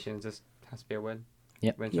combination. It just has to be a win.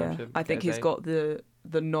 Yep. Yeah. I think he's got the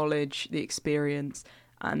knowledge, the experience,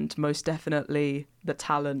 and most definitely the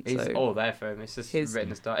talent. He's all there for him. It's just written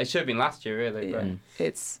to start. It should have been last year, really. Yeah. But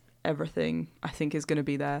it's everything. I think is going to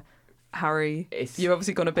be there. Harry, you've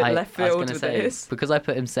obviously gone a bit left field with this. Because I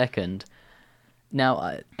put him 2nd.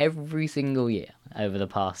 Now, every single year over the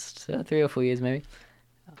past 3 or 4 years, maybe,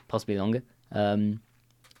 possibly longer,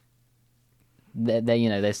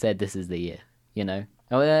 they've said this is the year.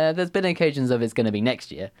 There's been occasions of it's going to be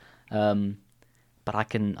next year, but I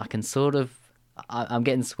can sort of, I'm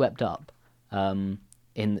getting swept up in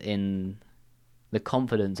the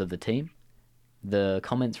confidence of the team, the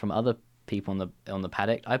comments from other people on the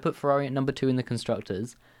paddock. I put Ferrari at number 2 in the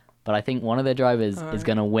constructors, but I think one of their drivers is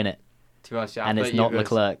going to win it. To be honest, and it's not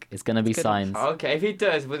Leclerc. It's going to be Sainz. Okay, if he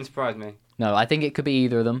does, it wouldn't surprise me. No, I think it could be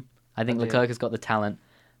either of them. I think Leclerc has got the talent,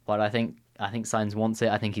 but I think Sainz wants it.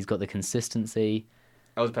 I think he's got the consistency.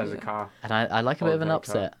 It all depends on the car. And I like a bit of an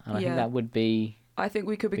upset, and I think that would be. I think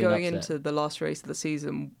we could be going into the last race of the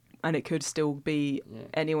season, and it could still be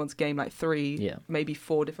anyone's game, like 3, maybe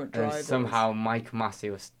 4 different drivers. And somehow Mike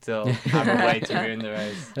Massey will still have a way to ruin the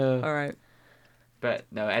race. All right. But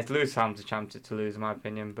no, it's Lewis Hamilton's chance to lose, in my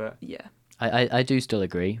opinion. But yeah, I do still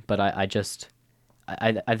agree. But I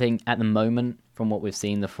think at the moment, from what we've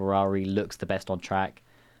seen, the Ferrari looks the best on track.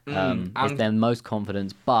 It's their most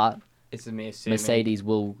confidence, but it's me assuming Mercedes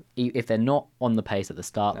will, if they're not on the pace at the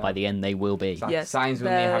start, by the end they will be. Yes, Sainz will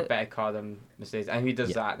have better car than Mercedes, and if he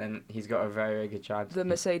does that, then he's got a very, very good chance. The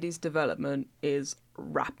Mercedes development is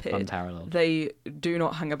rapid, unparalleled. They do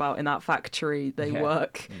not hang about in that factory. They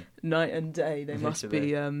work night and day. They must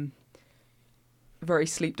be very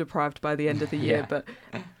sleep deprived by the end of the year. But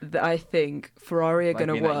I think Ferrari are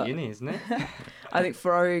going to work. At uni, isn't it? I think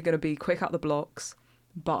Ferrari are going to be quick out the blocks.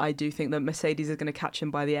 But I do think that Mercedes is going to catch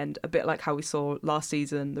him by the end, a bit like how we saw last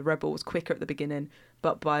season. The Red Bull was quicker at the beginning,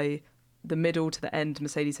 but by the middle to the end,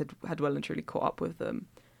 Mercedes had well and truly caught up with them.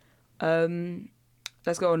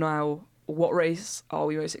 Let's go on now. What race are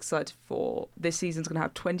we most excited for? This season's going to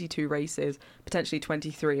have 22 races, potentially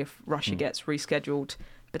 23 if Russia gets rescheduled,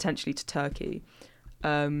 potentially to Turkey.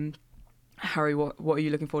 Harry, what are you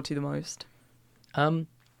looking forward to the most?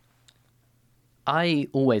 I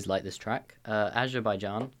always like this track,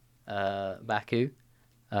 Azerbaijan, Baku.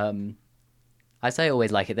 I say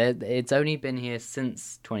always like it. It's only been here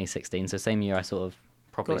since 2016, so same year I sort of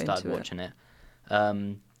properly started watching it.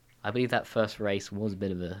 I believe that first race was a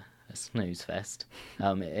bit of a snooze fest,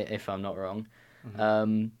 if I'm not wrong.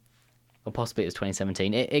 Or possibly it was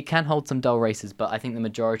 2017. It can hold some dull races, but I think the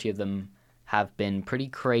majority of them have been pretty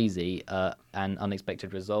crazy and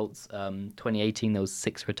unexpected results. 2018, there was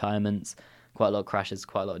 6 retirements. Quite a lot of crashes,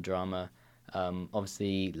 quite a lot of drama.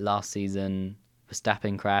 Obviously, last season,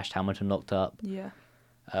 Verstappen crashed, Hamilton locked up, Yeah.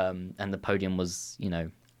 and the podium was,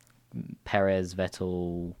 Perez,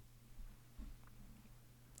 Vettel,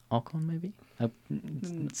 Ocon maybe,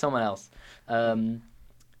 someone else, and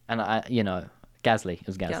Gasly. It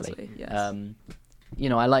was Gasly. Gasly,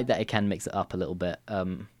 yes. I like that it can mix it up a little bit,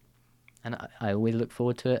 and I always look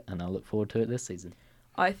forward to it, and I'll look forward to it this season.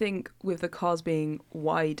 I think with the cars being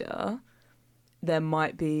wider, there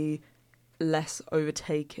might be less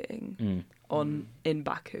overtaking in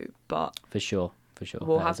Baku, but For sure.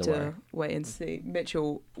 we'll that have is a worry. to wait and see.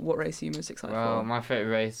 Mitchell, what race are you most excited Well, for? my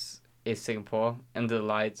favourite race is Singapore, under the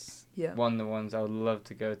lights. Yeah. One of the ones I would love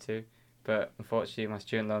to go to. But unfortunately, my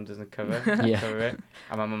student loan doesn't cover, Yeah. cover it.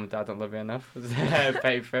 And my mum and dad don't love me enough to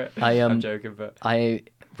pay for it. I'm I'm joking, but... I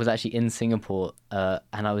was actually in Singapore,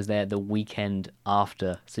 and I was there the weekend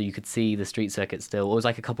after, so you could see the street circuit still. It was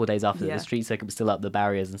like a couple of days after Yeah. the street circuit was still up, the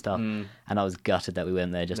barriers and stuff. And I was gutted that we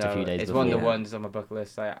went there just a few days it's before. one of the Yeah. ones on my bucket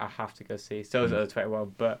list I have to go see. So is the other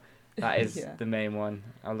 21, but that is Yeah. the main one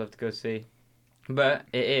I'd love to go see. But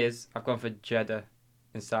I've gone for Jeddah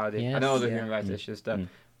in Saudi. I know all the Yes. human rights issues stuff, Mm.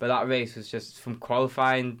 but that race was just from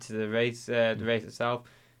qualifying to the race itself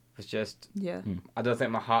was just... Yeah. I don't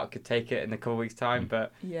think my heart could take it in a couple of weeks' time,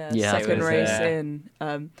 but Yeah. Yeah, Second it was, race uh, in.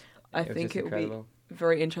 I it was think just it will be incredible.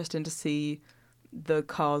 very interesting to see the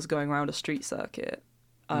cars going around a street circuit.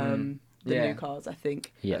 The Yeah. new cars, I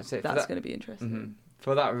think Yeah. That's it. For that's that- going to be interesting. Mhm.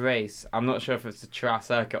 For that race, I'm not sure if it's the track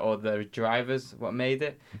circuit or the drivers what made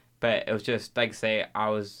it, but it was just like I say, it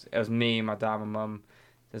was me, my dad, my mum,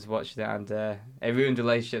 just watching it, and it ruined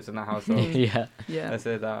relationships in that household. Yeah. Yeah. I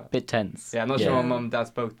say that. Bit tense. Yeah, I'm not sure Yeah. my mum and dad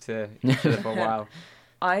spoke to each other for a while.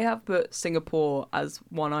 I have put Singapore as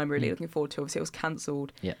one I'm really looking forward to. Obviously, it was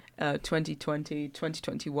cancelled. Yeah. 2020,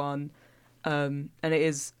 2021, and it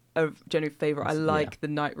is a genuine favourite. I Yeah. like the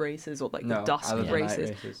night races or like No, the dusk I love the night races.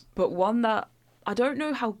 races. But one that I don't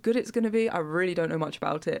know how good it's going to be. I really don't know much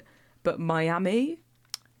about it. But Miami,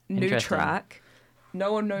 new Interesting. track.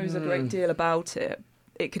 No one knows a great deal about it.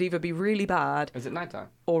 It could either be really bad Is it nighttime?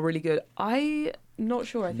 or really good. I'm not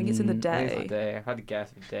sure. I think it's in the I think it's day. the day. I've had a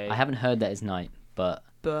guess of the day. I haven't heard that it's night, but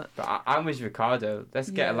But But I'm with Ricardo. Let's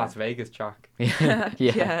get a Yeah. Las Vegas track. yeah.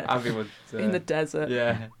 yeah, Everyone. in the desert.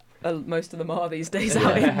 Yeah. Most of them are these days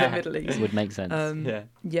out in the Yeah. Middle East. Would make sense. Yeah.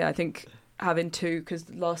 Yeah, I think having two, because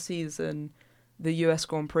last season the US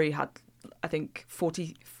Grand Prix had, I think,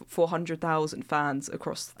 400,000 fans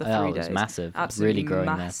across the 3 it days. was massive. Absolutely really growing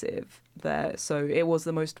massive there. So it was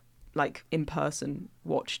the most in-person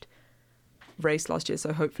watched race last year.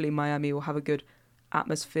 So hopefully Miami will have a good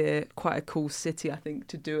atmosphere, quite a cool city, I think,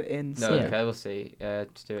 to do it in. No, So Yeah. okay, we'll see. To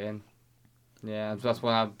do it in. Yeah, that's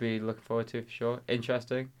one I'd be looking forward to for sure.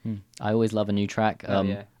 Interesting. I always love a new track.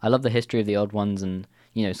 Yeah. I love the history of the old ones and,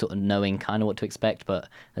 sort of knowing kind of what to expect, but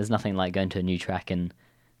there's nothing like going to a new track and,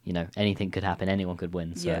 anything could happen, anyone could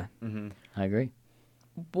win. So yeah. I agree.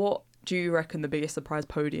 What do you reckon the biggest surprise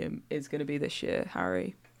podium is going to be this year,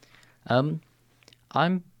 Harry? I'm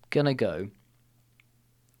going to go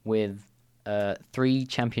with 3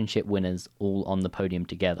 championship winners all on the podium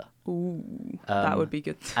together. Ooh, that would be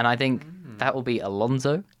good. And I think that will be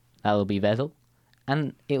Alonso, that will be Vettel,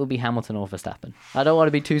 and it will be Hamilton or Verstappen. I don't want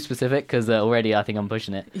to be too specific because already I think I'm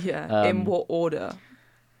pushing it. Yeah. In what order?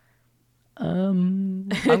 I'm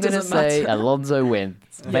going to doesn't say matter. Alonso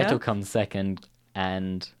wins, Yeah? Vettel comes second,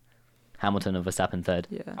 and Hamilton or Verstappen third.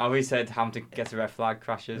 Yeah. We said Hamilton gets a red flag,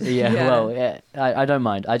 crashes. Yeah, Yeah. well, yeah, I don't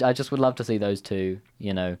mind. I just would love to see those two,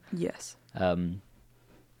 Yes.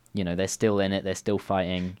 they're still in it, they're still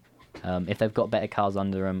fighting. If they've got better cars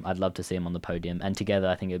under them, I'd love to see them on the podium. And together,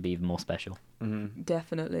 I think it would be even more special.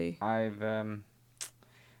 Definitely. I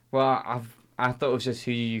thought it was just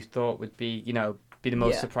who you thought would be, be the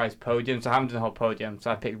most Yeah. surprised podium. So I haven't done the whole podium,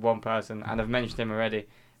 so I picked one person, and I've mentioned him already.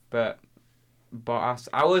 But Bottas,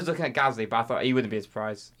 I was looking at Gasly, but I thought he wouldn't be a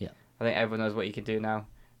surprise. Yeah. I think everyone knows what he can do now.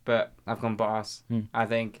 But I've gone Bottas. I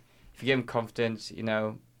think if you give him confidence,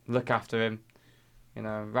 look after him,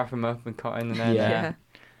 wrap him up and cotton, and then Yeah.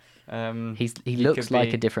 He looks could like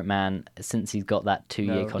be- a different man since he's got that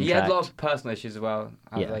 2-year contract. He had a lot of personal issues as well.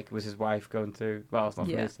 Yeah. Like with his wife going through. Well, it's not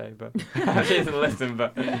for me Yeah. to say, but she doesn't listen.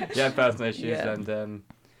 But he had personal issues, Yeah. and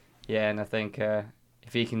and I think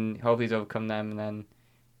if he can hopefully he's overcome them, and then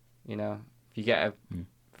if you get a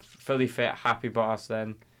fully fit, happy boss,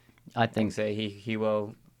 then I I think think he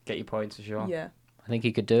will get you points for sure. Yeah. I think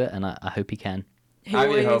he could do it, and I hope he can. He I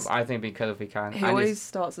really always, hope. I think it'd be incredible if he can. he And always it's-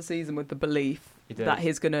 starts the season with the belief he does. that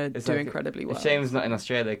he's going to It's do like- incredibly well. It's a shame he's not in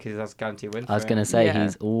Australia because that's guaranteed win. I was for going to him. say, Yeah.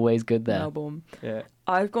 he's always good there. Melbourne. Yeah.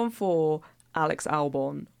 I've gone for Alex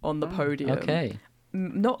Albon on the podium. Okay.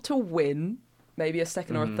 Not to win, maybe a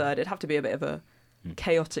second or a third. It'd have to be a bit of a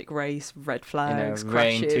chaotic race, red flags,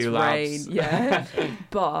 rain, crashes, 2 rain, laps. yeah.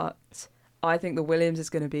 But I think the Williams is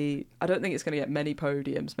going to be. I don't think it's going to get many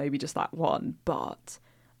podiums, maybe just that one. But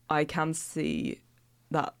I can see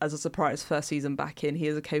that as a surprise first season back in. He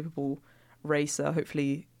is a capable racer.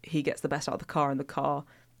 Hopefully, he gets the best out of the car, and the car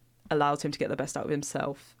allows him to get the best out of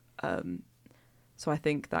himself. So I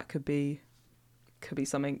think that could be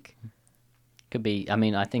something. Could be. I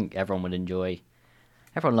mean, I think everyone would enjoy.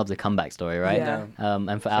 Everyone loves a comeback story, right? Yeah.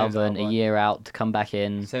 And for Same as Albon, a Albon. year out to come back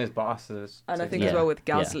in. Same as Bottas. And I think Yeah. as well with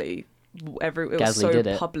Yeah. Gasly, it was Gasly so did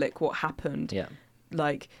it. public what happened. Yeah.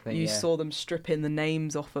 Like But you yeah. saw them stripping the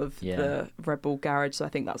names off of Yeah. the Red Bull garage, so I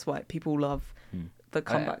think that's why people love the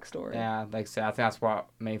comeback story. Yeah, like I say, I think that's what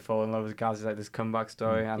made me fall in love with Gaz, is like this comeback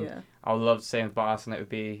story. And Yeah. I would love the same as Bottas, and it would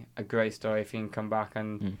be a great story if he can come back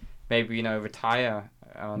and maybe, retire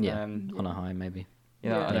on, On a high, maybe.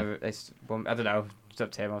 Yeah. Yeah. I don't know, it's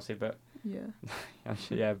up to him, obviously, but Yeah.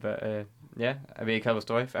 it'd be a cool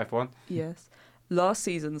story for F1. Yes. Last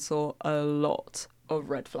season saw a lot of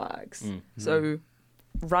red flags. So,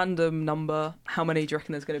 random number, how many do you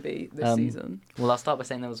reckon there's going to be this season? Well, I'll start by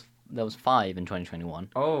saying there was 5 in 2021.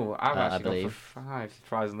 Oh, I've I actually gone believe. for 5,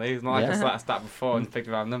 surprisingly. It's not like I saw that stat before and picked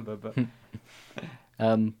a round number, but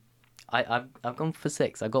I've gone for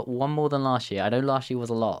 6. I got one more than last year. I know last year was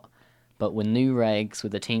a lot, but with new regs,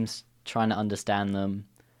 with the teams trying to understand them,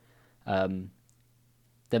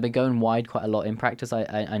 they've been going wide quite a lot in practice.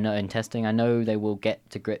 I know in testing. I know they will get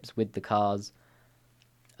to grips with the cars,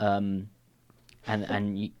 and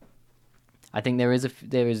I think there is Sal,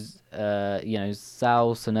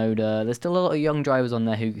 Sonoda. There's still a lot of young drivers on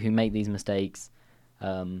there who make these mistakes.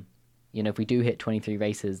 If we do hit 23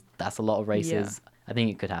 races, that's a lot of races. I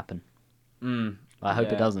think it could happen. I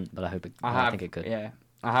hope it doesn't, but I think it could. Yeah,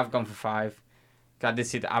 I have gone for 5. I did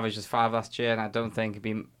see the average was 5 last year, and I don't think it'd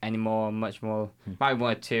be much more. Might be 1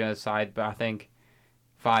 or 2 on the side, but I think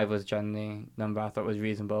 5 was generally the number I thought was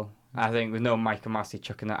reasonable. I think with no Michael Massey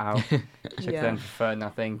chucking it out, chucking them for fun, I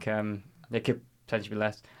think it could potentially be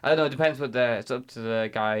less. I don't know. It depends it's up to the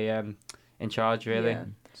guy in charge, really. Yeah.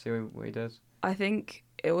 See what he does. I think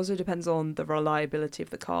it also depends on the reliability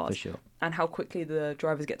of the cars. For sure. And how quickly the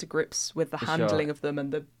drivers get to grips with the For handling sure. of them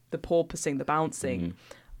and the porpoising, the bouncing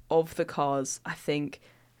of the cars. I think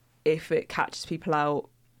if it catches people out,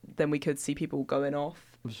 then we could see people going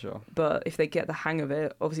off. For sure. But if they get the hang of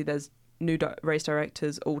it, obviously there's new race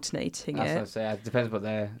directors alternating That's what I it. say. It depends what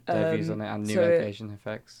their views on it and new so regulation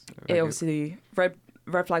effects. It obviously red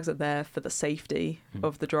flags are there for the safety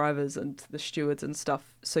of the drivers and the stewards and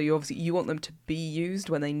stuff. So you want them to be used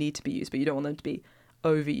when they need to be used, but you don't want them to be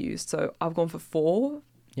overused. So I've gone for 4.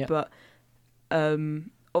 Yeah. But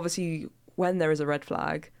obviously when there is a red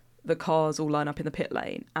flag, the cars all line up in the pit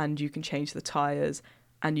lane and you can change the tyres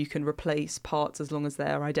and you can replace parts as long as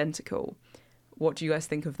they're identical. What do you guys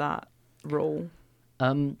think of that rule?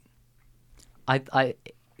 I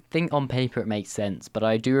think on paper it makes sense, but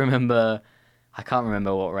I do remember, I can't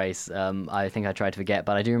remember what race, I think I tried to forget,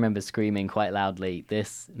 but I do remember screaming quite loudly,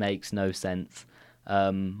 "This makes no sense."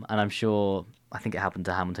 And I'm sure, I think it happened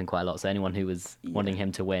to Hamilton quite a lot, so anyone who was wanting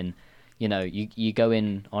him to win, you go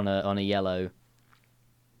in on a yellow,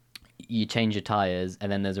 you change your tyres,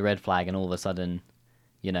 and then there's a red flag, and all of a sudden,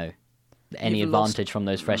 any You've advantage lost- from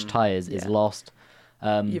those fresh tyres is lost.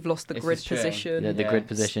 You've lost the It's grid a shame. position. The grid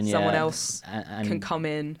position, yeah. Someone else And can come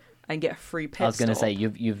in and get a free pit I was going to stop. say,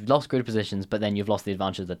 you've lost grid positions, but then you've lost the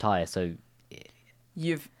advantage of the tyre, so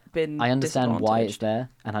You've been I understand why it's disadvantaged. there,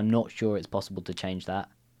 and I'm not sure it's possible to change that.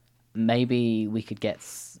 Maybe we could get,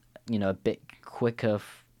 a bit quicker.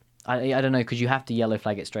 I don't know, because you have to yellow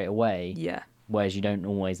flag it straight away, Yeah. whereas you don't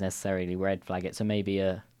always necessarily red flag it. So maybe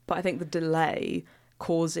But I think the delay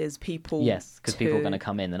causes people yes, because people are going to to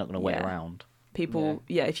come in, they're not going to wait Yeah. around. people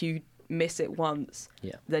if you miss it once,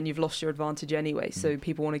 then you've lost your advantage anyway. So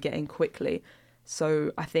people want to get in quickly.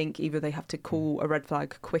 So I think either they have to call a red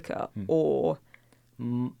flag quicker or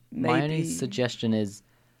My only maybe suggestion is,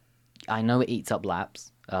 I know it eats up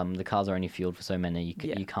laps. The cars are only fueled for so many.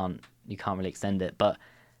 You can't really extend it. But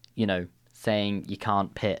saying you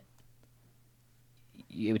can't pit,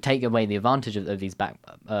 it would take away the advantage of these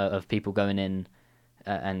of people going in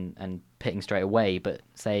and pitting straight away. But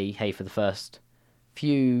say, hey, for the first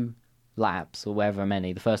few laps or wherever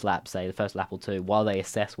many, the first lap or two, while they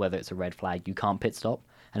assess whether it's a red flag, you can't pit stop.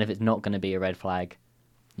 And if it's not going to be a red flag,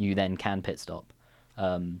 you then can pit stop.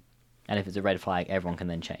 And if it's a red flag, everyone can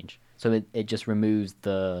then change. So it just removes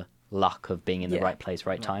the luck of being in the right place,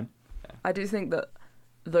 right time. I do think that,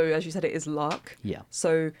 though, as you said, it is luck. Yeah.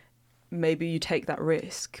 So maybe you take that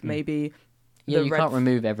risk. Maybe Yeah, the you red can't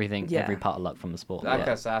remove everything, Yeah. every part of luck from the sport. Like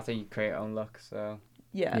Yeah. I said, I think you create your own luck. So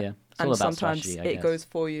Yeah. Yeah, it's And all about sometimes strategy, I it guess, goes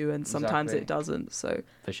for you and sometimes Exactly. it doesn't. So,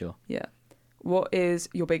 for sure. yeah. What is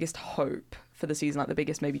your biggest hope for the season? Like the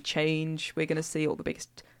biggest maybe change we're going to see, or the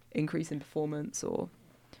biggest increase in performance, or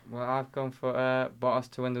well, I've gone for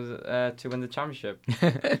Bottas to win the championship.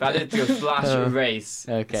 If I did to flash a race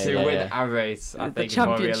Okay, to yeah, win yeah. a race, I the think it's more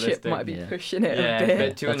championship realistic. might be Yeah. pushing it Yeah, a bit.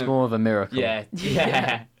 but to That's win a, more of a miracle. yeah,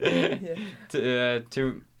 Yeah. yeah,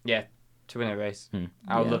 to win a race.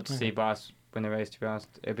 I would Yeah. love to see Bottas win a race. To be honest,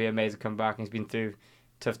 it'd be amazing to come back. He's been through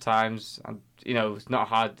tough times, and it's not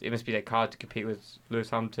hard. It must be like hard to compete with Lewis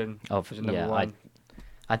Hamilton. Oh, which is number yeah, one.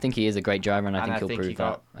 I think he is a great driver, and I And think I he'll think prove he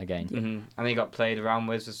got- that again. Mm-hmm. And he got played around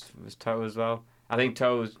with Toto as well. I think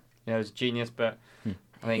Toto was a genius, but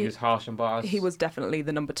I think he was harsh on Bottas. He was definitely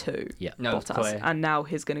the number 2, Yeah. No, it's Bottas, clear. and now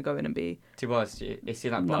he's going to go in and be To be honest, it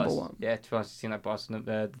seemed like Number Bottas. one. Yeah, to be honest, it seemed like Bottas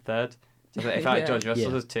the third. So if I like Yeah. George Russell, Yeah.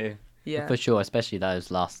 there's 2. yeah. For sure, especially that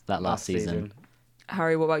last season.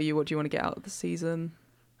 Harry, what about you? What do you want to get out of the season?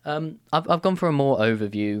 I've gone for a more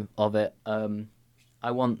overview of it.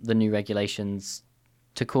 I want the new regulations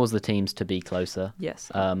to cause the teams to be closer.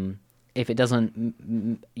 Yes. If it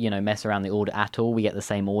doesn't, mess around the order at all, we get the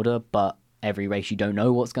same order, but every race you don't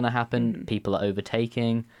know what's going to happen. People are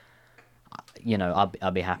overtaking.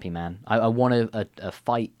 I'll be happy, man. I want a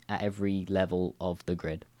fight at every level of the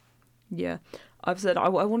grid. Yeah. I've said I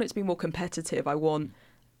want it to be more competitive. I want,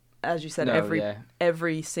 as you said, No,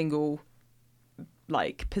 every single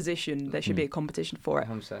position there should be a competition for it.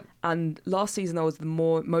 100%. And last season there was the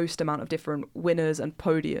most amount of different winners and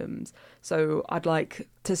podiums. So I'd like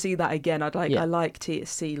to see that again. I like to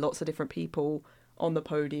see lots of different people on the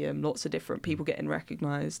podium, lots of different people getting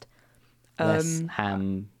recognised. Less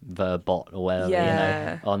Ham Verbot or whatever,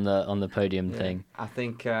 Yeah. on the podium Yeah. thing. I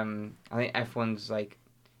think F1's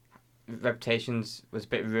reputations was a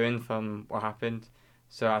bit ruined from what happened.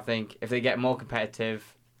 So I think if they get more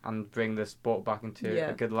competitive and bring the sport back into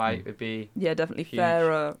a good light, it'd be Yeah, definitely huge.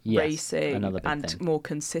 fairer Yes, racing another big and thing. more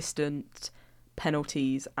consistent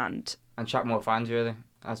penalties and attract more fans. Really,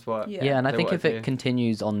 that's what. Yeah. And I they think wanted if to it do.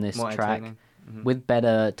 continues on this More track entertaining. Mhm. with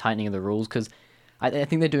better tightening of the rules, because I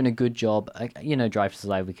think they're doing a good job. Drive to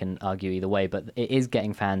Survive, we can argue either way, but it is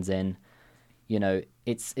getting fans in.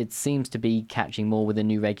 It seems to be catching more with the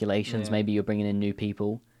new regulations. Yeah. Maybe you're bringing in new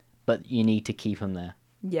people, but you need to keep them there.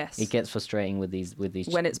 yes. It gets frustrating with these.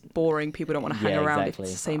 When it's boring, people don't want to hang Yeah, around exactly.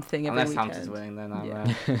 if it's the same thing every Unless Hampton's weekend. winning, then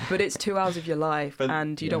I'm. Yeah. But it's 2 hours of your life, But-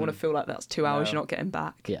 and you don't want to feel like that's 2 hours No. you're not getting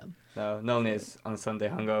back. Yeah. No, normally it's on Sunday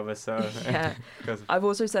hungover, so. Yeah. because I've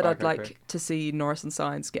also said Back I'd up like quick. to see Norris and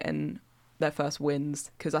Sainz getting their first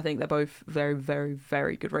wins, because I think they're both very, very,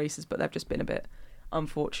 very good races, but they've just been a bit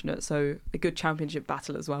unfortunate. So a good championship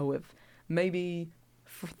battle as well, with maybe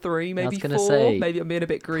 3, maybe gonna 4. say, Maybe I'm being a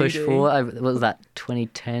bit greedy. Push forward. What was that?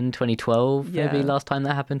 2010, 2012? Maybe Yeah. last time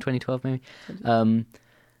that happened. 2012, maybe.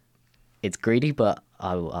 It's greedy, but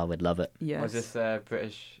I would love it. Yes. Was this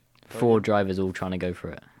British? 4 drivers all trying to go for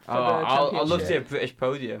it. For the I'd love to see a championship. British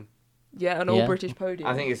podium. Yeah, an Yeah. all-British podium.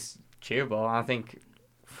 I think it's cheerable. I think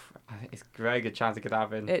it's a very good chance it could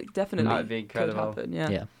happen. it definitely That'd be could incredible. happen, yeah.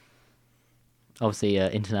 Yeah. Obviously,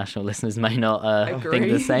 international listeners may not think Agree,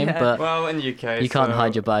 the same, yeah. but Well, in the UK, you can't so-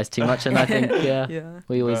 hide your bias too much. And I think Yeah.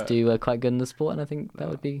 we always But- do quite good in the sport, and I think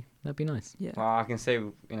that'd be nice. Yeah. Well, I can say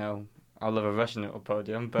I love a Russian little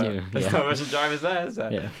podium, but Yeah, there's yeah. no Russian drivers there, so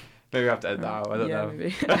Yeah. maybe we have to edit that out. I don't yeah, know. maybe.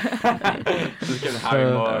 Just giving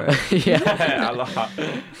Harry more. yeah. a lot.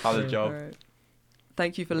 Hard job. Alright.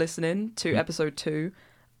 Thank you for listening to episode 2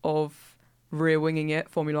 of Rear Winging It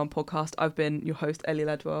Formula 1 podcast. I've been your host, Ellie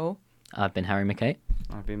Ledwell. I've been Harry McKay.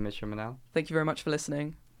 I've been Mitchell Manel. Thank you very much for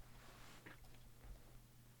listening.